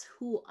leaders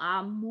who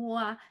are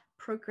more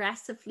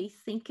progressively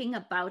thinking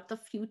about the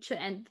future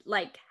and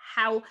like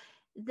how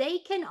they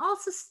can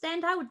also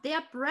stand out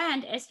their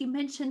brand, as you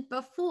mentioned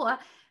before,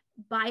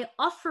 by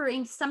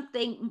offering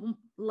something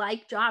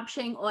like job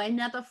sharing or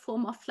another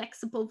form of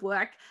flexible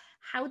work,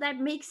 how that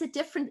makes a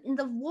difference in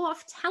the war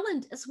of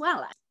talent as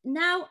well.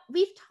 Now,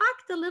 we've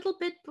talked a little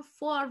bit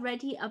before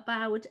already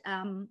about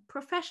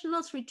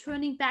professionals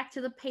returning back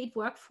to the paid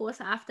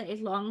workforce after a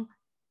long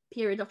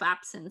period of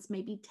absence,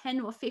 maybe 10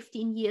 or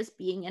 15 years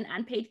being an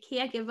unpaid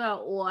caregiver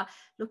or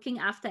looking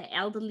after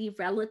elderly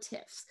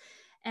relatives.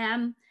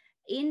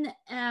 In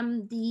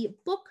the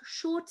book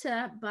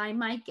Shorter by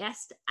my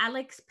guest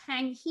Alex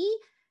Pang, he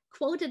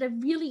quoted a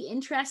really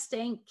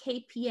interesting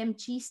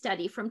KPMG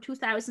study from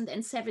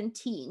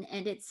 2017,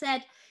 and it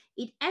said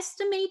it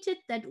estimated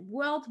that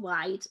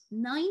worldwide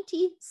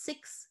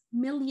 96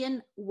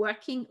 million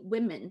working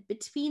women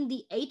between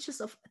the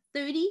ages of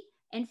 30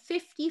 and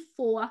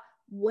 54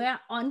 were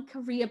on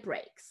career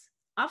breaks.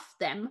 Of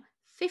them,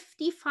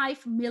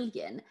 55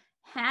 million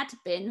had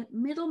been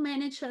middle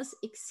managers,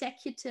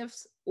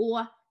 executives,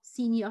 or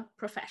senior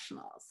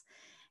professionals.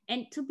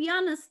 And to be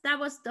honest, that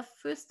was the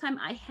first time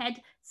I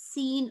had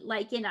seen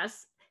like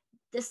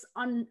this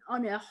on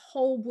a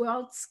whole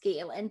world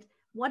scale, and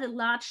what a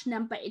large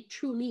number it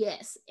truly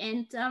is.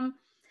 And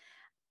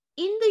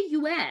in the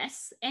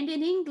US and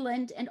in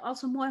England, and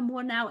also more and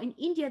more now in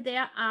India,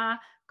 there are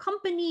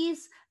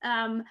companies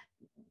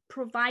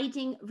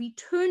providing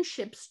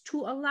returnships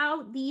to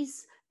allow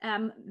these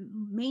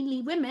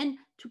mainly women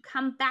to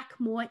come back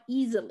more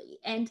easily.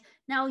 And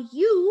now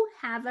you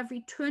have a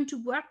return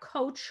to work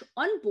coach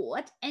on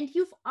board, and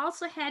you've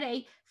also had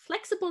a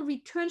flexible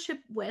returnship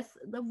with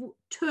the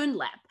Turn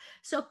Lab.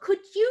 So could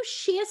you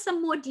share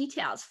some more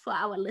details for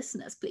our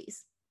listeners,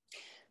 please?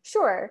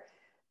 Sure.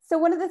 So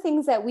one of the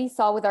things that we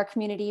saw with our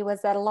community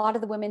was that a lot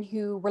of the women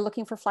who were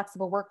looking for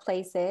flexible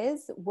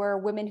workplaces were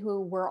women who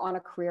were on a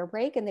career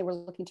break and they were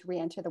looking to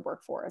re-enter the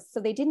workforce.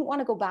 So they didn't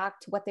want to go back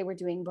to what they were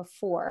doing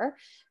before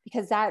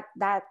because that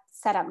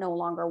setup no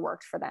longer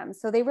worked for them.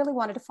 So they really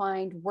wanted to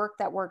find work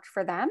that worked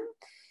for them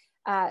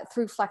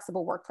through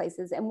flexible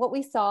workplaces. And what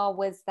we saw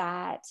was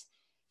that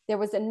there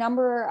was a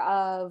number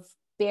of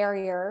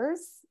barriers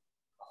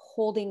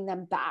holding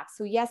them back.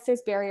 So yes,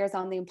 there's barriers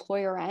on the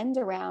employer end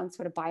around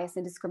sort of bias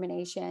and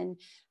discrimination,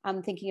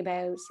 thinking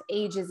about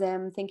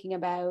ageism, thinking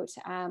about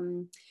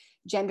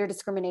gender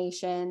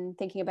discrimination,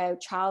 thinking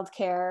about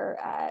childcare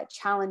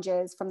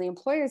challenges from the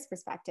employer's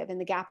perspective and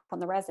the gap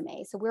on the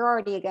resume. So we're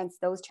already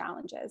against those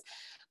challenges.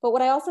 But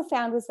what I also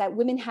found was that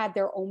women had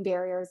their own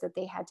barriers that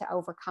they had to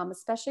overcome,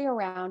 especially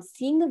around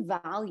seeing the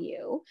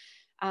value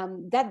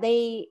that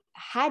they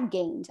had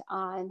gained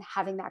on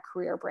having that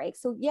career break.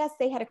 So yes,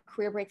 they had a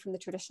career break from the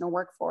traditional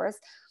workforce.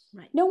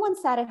 Right. No one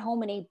sat at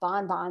home and ate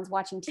bonbons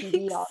watching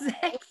TV all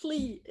day.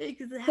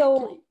 Exactly.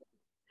 So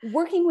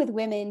working with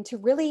women to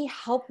really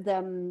help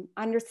them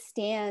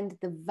understand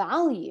the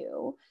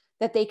value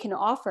that they can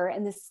offer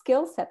and the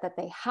skill set that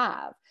they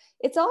have.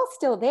 It's all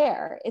still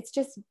there. It's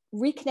just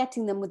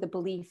reconnecting them with the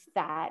belief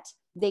that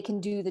they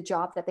can do the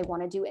job that they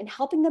want to do and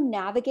helping them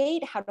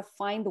navigate how to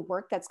find the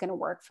work that's going to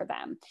work for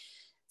them.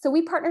 So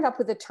we partnered up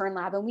with the Turn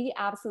Lab, and we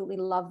absolutely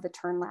love the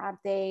Turn Lab.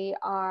 They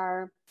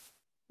are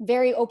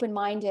very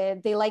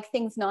open-minded. They like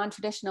things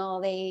non-traditional.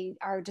 They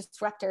are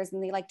disruptors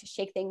and they like to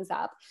shake things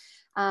up.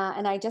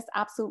 And I just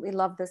absolutely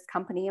love this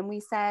company. And we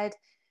said,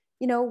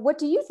 what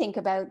do you think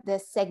about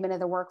this segment of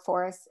the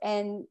workforce?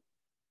 And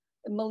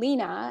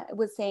Melina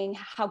was saying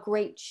how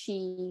great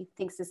she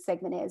thinks this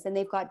segment is, and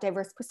they've got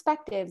diverse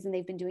perspectives and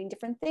they've been doing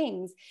different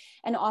things.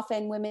 And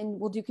often women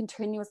will do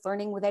continuous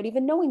learning without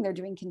even knowing they're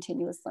doing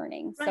continuous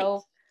learning. Right.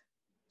 So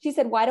she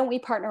said, why don't we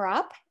partner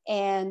up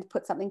and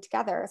put something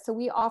together? So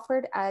we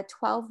offered a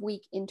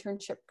 12-week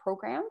internship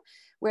program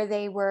where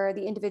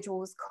the individual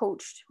was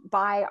coached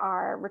by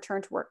our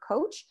return to work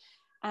coach.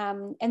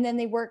 And then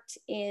they worked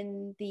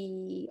in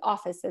the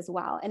office as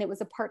well. And it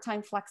was a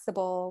part-time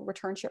flexible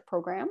returnship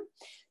program.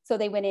 So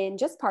they went in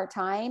just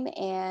part-time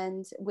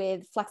and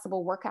with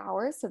flexible work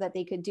hours so that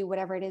they could do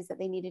whatever it is that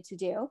they needed to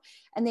do.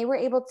 And they were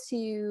able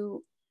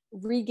to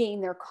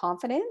regain their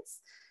confidence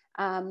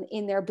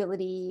in their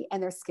ability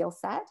and their skill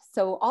set.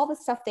 So all the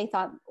stuff they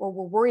thought or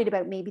were worried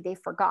about, maybe they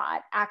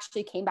forgot,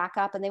 actually came back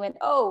up and they went,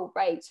 oh,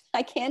 right,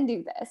 I can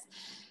do this.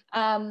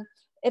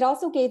 It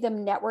also gave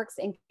them networks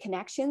and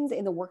connections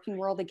in the working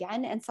world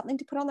again, and something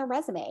to put on their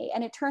resume.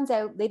 And it turns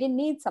out they didn't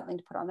need something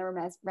to put on their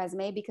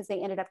resume because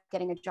they ended up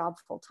getting a job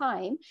full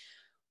time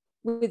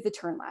with the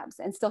Turn Labs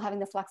and still having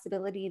the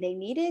flexibility they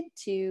needed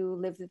to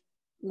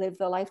live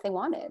the life they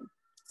wanted.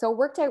 So it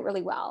worked out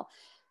really well.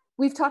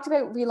 We've talked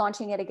about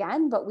relaunching it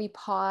again, but we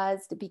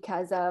paused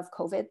because of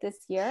COVID this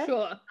year.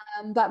 Sure.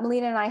 But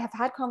Melina and I have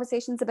had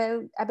conversations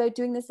about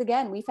doing this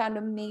again. We found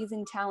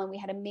amazing talent. We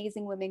had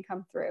amazing women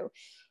come through,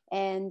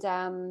 and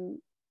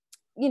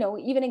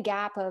even a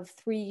gap of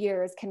 3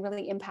 years can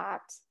really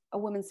impact a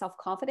woman's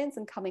self-confidence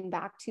and coming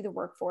back to the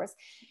workforce,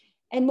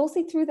 and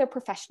mostly through their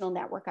professional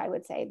network, I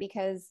would say,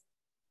 because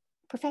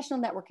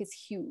professional network is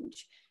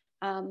huge.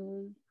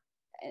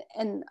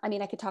 And I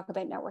mean, I could talk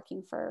about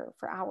networking for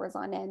hours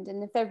on end.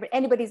 And if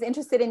anybody's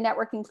interested in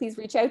networking, please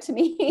reach out to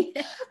me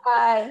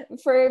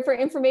for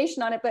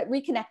information on it. But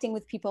reconnecting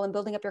with people and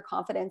building up your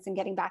confidence and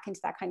getting back into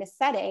that kind of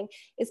setting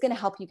is going to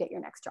help you get your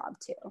next job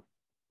too.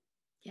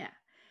 Yeah,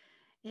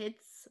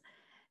 it's,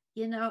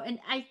 and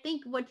I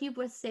think what you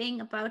were saying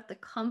about the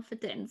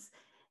confidence,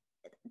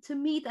 to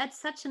me, that's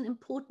such an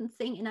important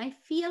thing. And I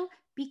feel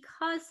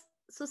because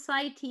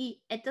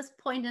society at this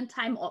point in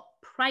time or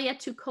prior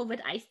to COVID,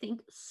 I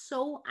think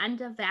so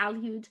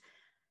undervalued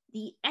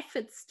the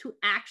efforts to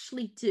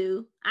actually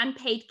do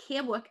unpaid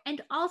care work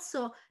and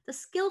also the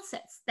skill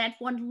sets that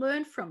one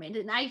learned from it.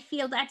 And I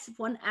feel that's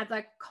one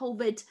other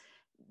COVID,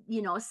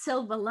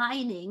 silver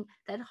lining,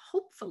 that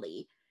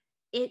hopefully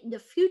in the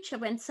future,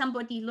 when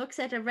somebody looks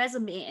at a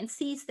resume and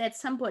sees that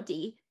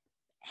somebody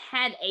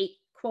had a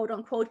quote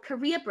unquote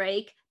career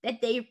break,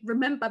 that they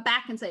remember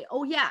back and say,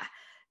 oh yeah,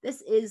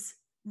 this is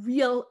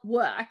real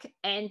work.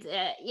 And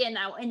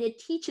and it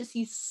teaches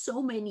you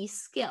so many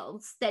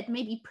skills that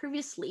maybe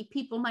previously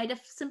people might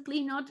have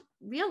simply not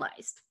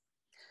realized.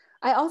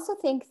 I also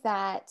think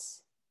that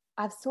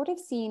I've sort of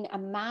seen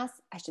I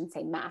shouldn't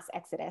say mass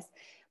exodus,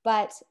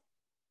 but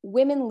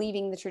women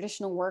leaving the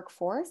traditional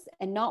workforce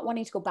and not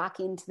wanting to go back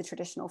into the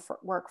traditional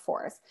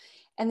workforce.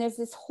 And there's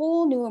this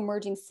whole new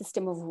emerging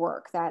system of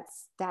work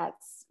that's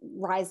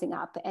rising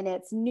up, and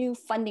it's new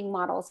funding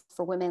models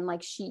for women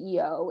like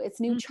SheEO. It's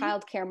new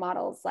childcare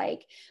models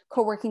like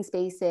co-working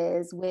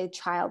spaces with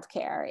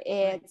childcare.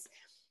 It's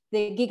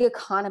the gig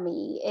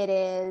economy. It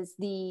is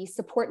the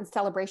support and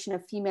celebration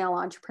of female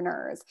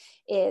entrepreneurs.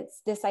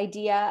 It's this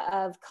idea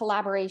of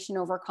collaboration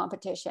over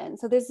competition.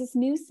 So there's this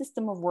new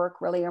system of work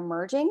really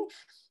emerging.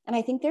 And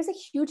I think there's a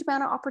huge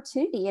amount of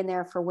opportunity in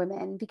there for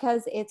women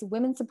because it's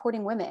women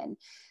supporting women.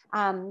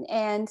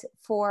 And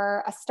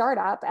for a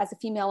startup, as a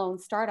female-owned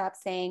startup,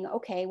 saying,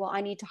 okay, well,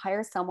 I need to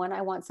hire someone.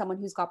 I want someone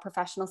who's got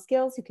professional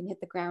skills, who can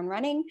hit the ground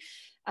running.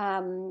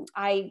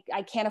 I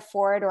can't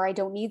afford, or I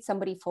don't need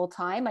somebody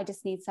full-time. I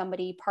just need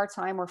somebody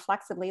part-time or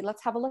flexibly.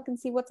 Let's have a look and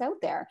see what's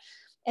out there.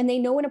 And they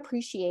know and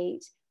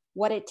appreciate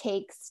what it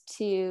takes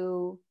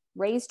to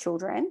raise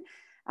children.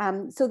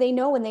 So they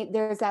know when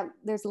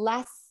there's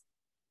less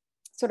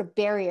sort of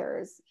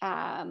barriers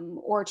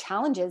or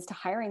challenges to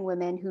hiring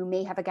women who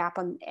may have a gap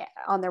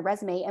on their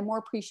resume, and more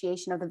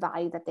appreciation of the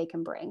value that they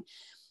can bring.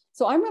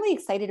 So I'm really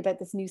excited about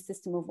this new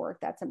system of work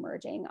that's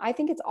emerging. I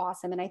think it's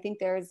awesome. And I think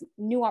there's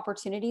new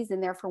opportunities in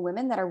there for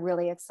women that are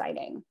really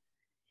exciting.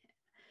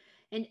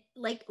 And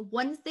like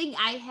one thing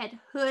I had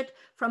heard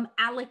from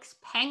Alex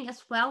Peng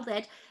as well,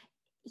 that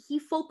he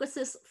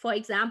focuses, for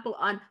example,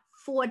 on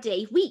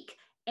 4-day week.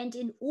 And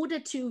in order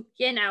to,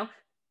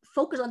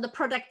 focus on the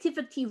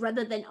productivity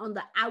rather than on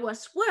the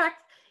hours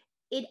worked,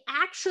 it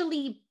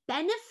actually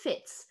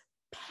benefits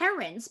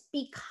parents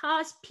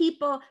because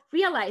people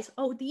realize,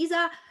 oh, these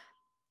are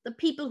the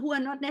people who are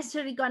not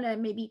necessarily going to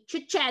maybe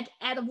chit chat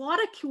at a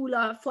water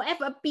cooler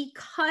forever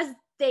because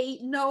they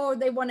know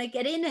they want to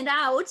get in and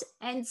out.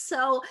 And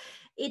so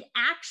it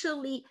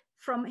actually,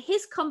 from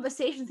his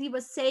conversations, he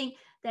was saying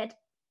that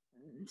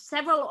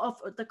several of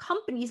the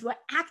companies were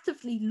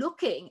actively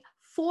looking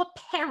for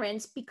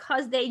parents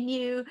because they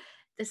knew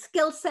the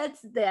skill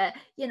sets, the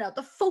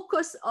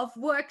focus of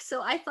work.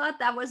 So I thought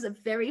that was a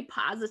very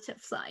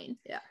positive sign.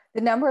 Yeah.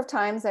 The number of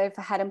times I've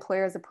had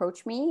employers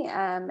approach me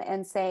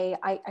and say,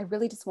 I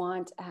really just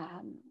want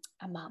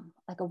a mom,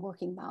 like a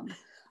working mom,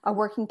 a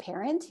working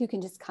parent who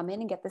can just come in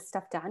and get this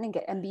stuff done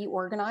and be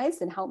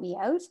organized and help me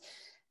out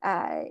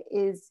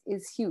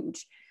is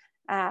huge.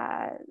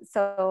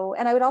 So,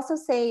 and I would also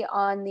say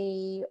on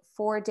the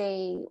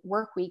 4-day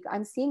work week,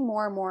 I'm seeing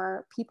more and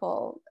more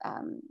people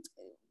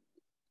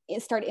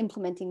start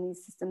implementing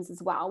these systems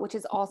as well, which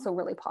is also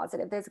really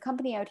positive. There's a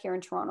company out here in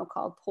Toronto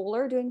called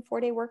Polar doing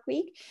 4-day work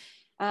week.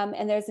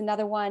 And there's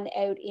another one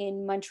out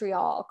in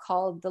Montreal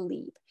called The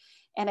Leap.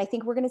 And I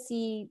think we're going to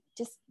see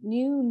just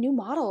new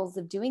models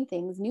of doing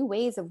things, new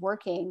ways of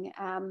working,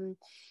 and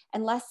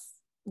less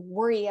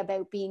worry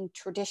about being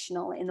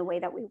traditional in the way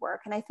that we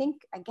work. And I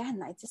think,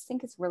 again, I just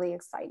think it's really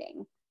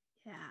exciting.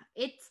 Yeah,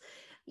 it's,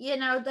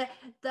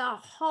 the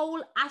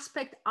whole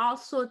aspect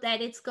also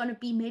that it's going to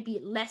be maybe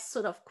less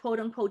sort of quote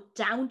unquote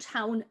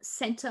downtown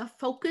center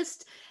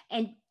focused,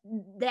 and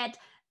that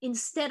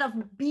instead of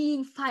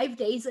being 5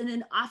 days in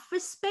an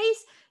office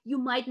space, you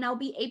might now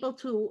be able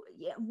to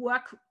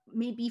work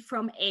maybe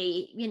from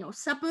a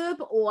suburb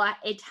or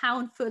a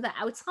town further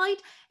outside,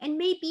 and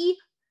maybe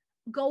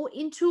go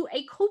into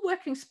a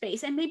co-working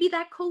space, and maybe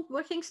that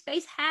co-working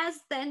space has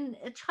then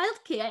a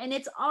childcare and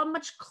it's all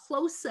much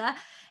closer,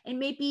 and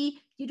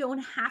maybe you don't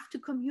have to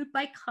commute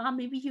by car,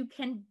 maybe you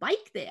can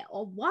bike there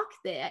or walk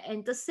there,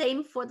 and the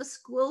same for the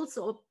schools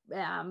or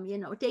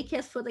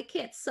daycares for the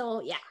kids.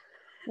 So yeah.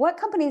 What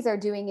companies are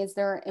doing is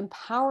they're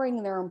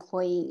empowering their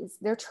employees.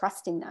 They're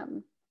trusting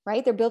them,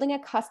 right? They're building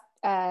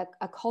a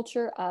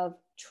culture of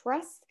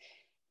trust,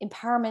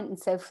 empowerment,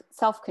 and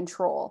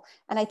self-control.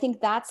 And I think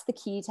that's the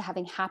key to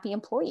having happy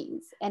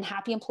employees. And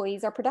happy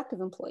employees are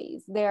productive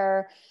employees.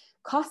 They're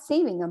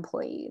cost-saving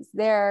employees.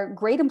 They're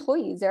great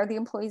employees. They're the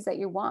employees that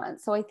you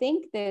want. So I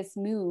think this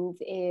move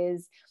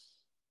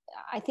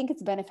I think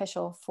it's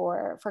beneficial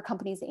for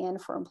companies and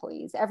for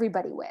employees.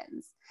 Everybody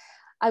wins.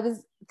 I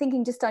was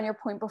thinking just on your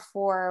point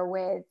before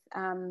with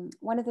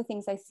one of the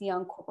things I see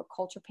on corporate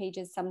culture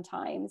pages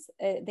sometimes,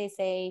 they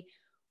say,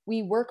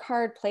 we work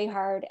hard, play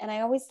hard. And I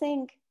always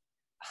think,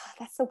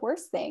 that's the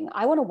worst thing.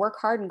 I want to work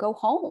hard and go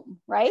home,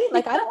 right?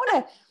 Like, I don't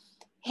want to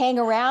hang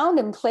around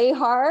and play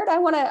hard. I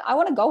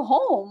want to go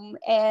home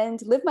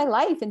and live my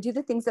life and do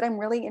the things that I'm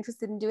really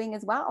interested in doing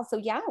as well. So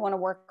yeah, I want to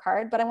work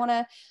hard, but I want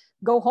to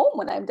go home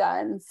when I'm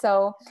done.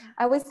 So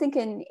I was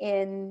thinking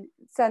in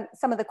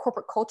some of the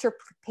corporate culture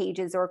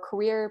pages or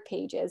career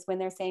pages, when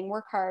they're saying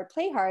work hard,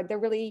 play hard, they're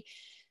really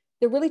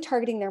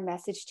targeting their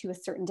message to a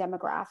certain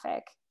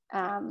demographic,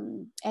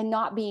 and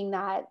not being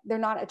that they're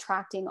not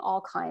attracting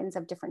all kinds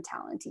of different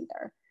talent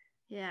either.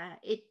 Yeah,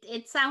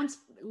 it sounds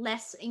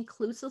less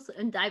inclusive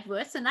and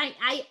diverse, and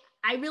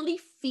I really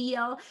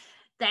feel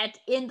that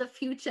in the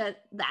future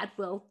that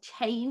will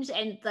change,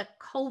 and the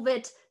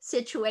COVID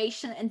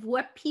situation and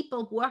where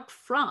people work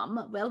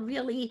from will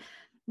really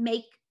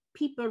make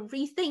people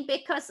rethink,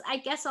 because I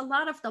guess a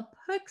lot of the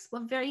perks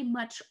were very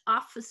much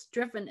office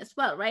driven as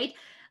well, right?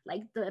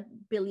 Like the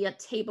billiard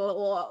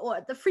table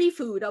or the free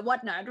food or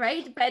whatnot,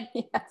 right? But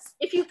yes,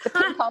 if you can't,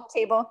 the ping pong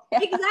table, yeah.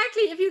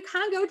 Exactly, if you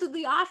can't go to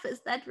the office,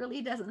 that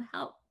really doesn't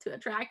help to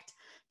attract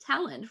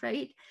talent,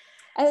 right?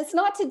 And it's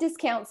not to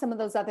discount some of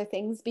those other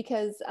things,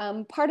 because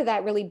part of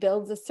that really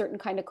builds a certain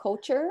kind of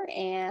culture.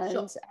 And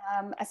sure.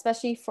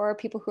 Especially for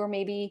people who are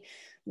maybe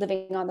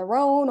living on their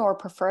own or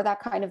prefer that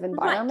kind of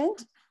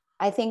environment.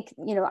 Right. I think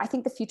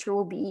the future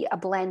will be a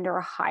blend or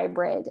a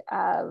hybrid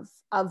of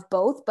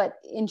both, but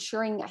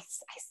ensuring I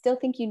still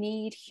think you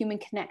need human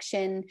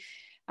connection.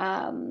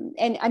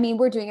 And I mean,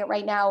 we're doing it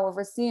right now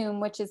over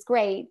Zoom, which is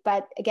great.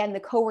 But again, the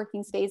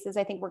co-working spaces,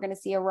 I think we're going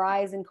to see a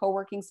rise in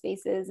co-working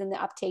spaces and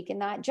the uptake in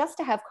that, just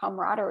to have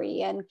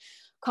camaraderie and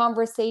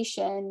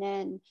conversation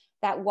and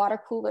that water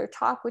cooler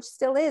talk, which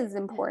still is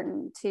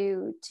important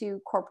to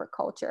corporate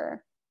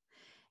culture.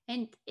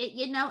 And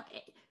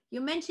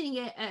you're mentioning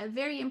a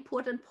very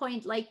important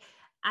point. Like,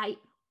 I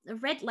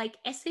read, like,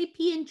 SAP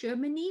in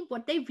Germany,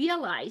 what they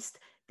realized,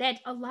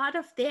 that a lot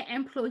of their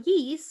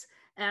employees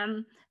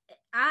are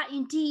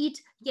indeed,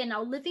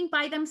 living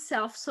by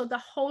themselves. So the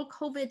whole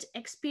COVID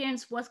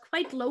experience was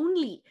quite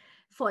lonely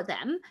for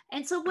them.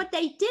 And so what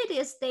they did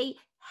is they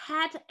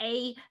had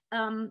a,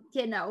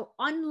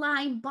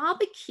 online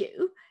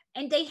barbecue,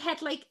 and they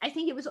had, like, I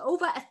think it was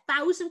over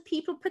 1,000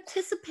 people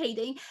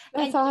participating.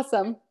 That's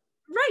awesome.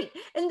 Right.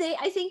 And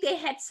I think they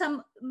had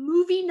some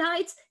movie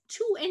nights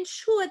to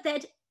ensure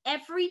that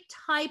every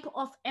type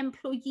of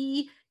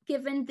employee,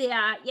 given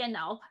their,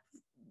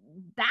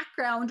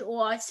 background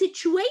or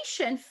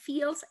situation,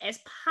 feels as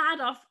part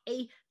of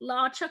a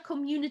larger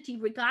community,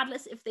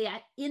 regardless if they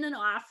are in an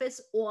office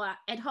or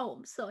at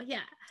home. So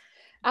yeah.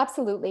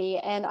 Absolutely.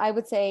 And I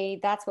would say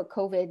that's what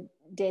COVID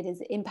did,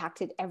 is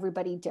impacted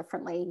everybody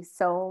differently.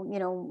 So,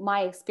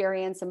 my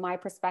experience and my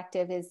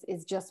perspective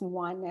is just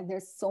one, and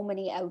there's so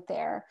many out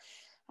there.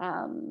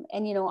 And,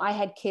 I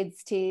had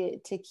kids to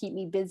keep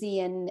me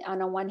busy. And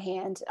on one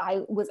hand,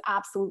 I was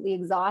absolutely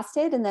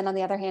exhausted. And then on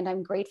the other hand,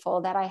 I'm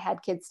grateful that I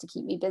had kids to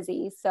keep me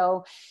busy.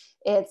 So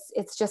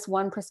it's just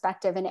one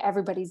perspective, and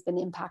everybody's been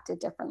impacted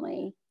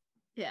differently.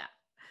 Yeah.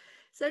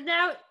 So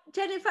now,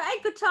 Jennifer, I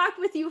could talk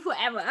with you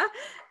forever,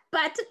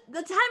 but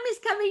the time is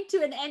coming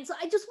to an end. So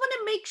I just want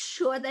to make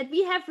sure that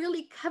we have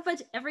really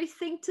covered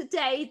everything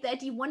today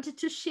that you wanted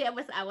to share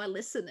with our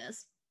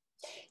listeners.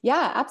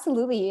 Yeah,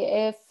 absolutely.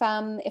 If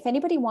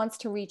anybody wants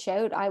to reach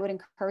out, I would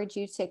encourage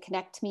you to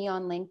connect me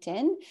on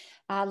LinkedIn.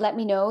 Let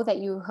me know that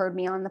you heard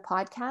me on the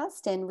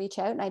podcast and reach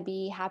out, and I'd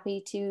be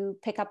happy to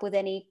pick up with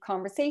any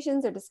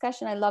conversations or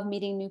discussion. I love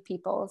meeting new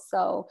people,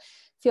 so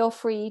feel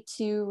free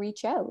to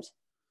reach out.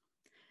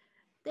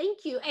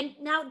 Thank you. And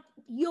now,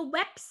 your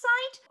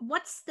website,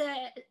 what's the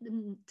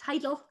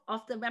title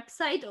of the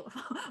website, or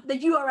the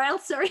URL,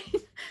 sorry?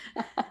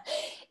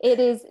 It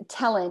is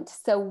Telent.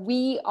 So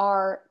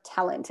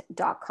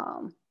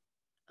wearetelent.com.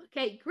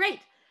 Okay,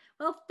 great.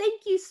 Well,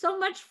 thank you so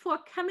much for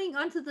coming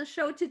onto the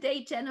show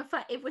today,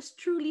 Jennifer. It was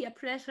truly a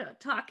pleasure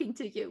talking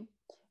to you.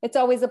 It's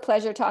always a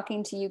pleasure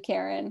talking to you,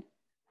 Karen.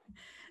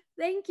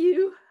 Thank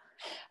you.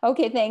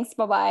 Okay, thanks.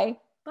 Bye-bye.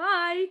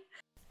 Bye.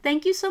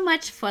 Thank you so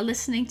much for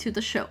listening to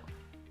the show.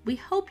 We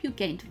hope you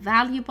gained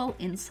valuable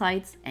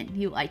insights and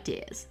new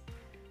ideas.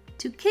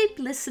 To keep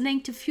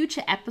listening to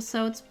future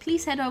episodes,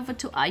 please head over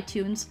to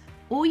iTunes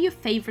or your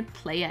favorite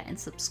player and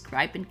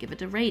subscribe and give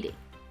it a rating.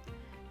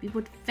 We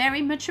would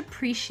very much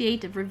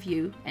appreciate a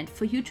review and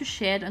for you to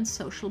share it on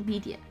social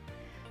media,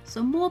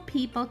 so more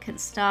people can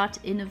start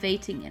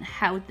innovating in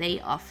how they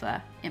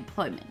offer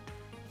employment.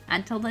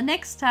 Until the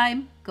next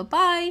time,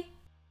 goodbye!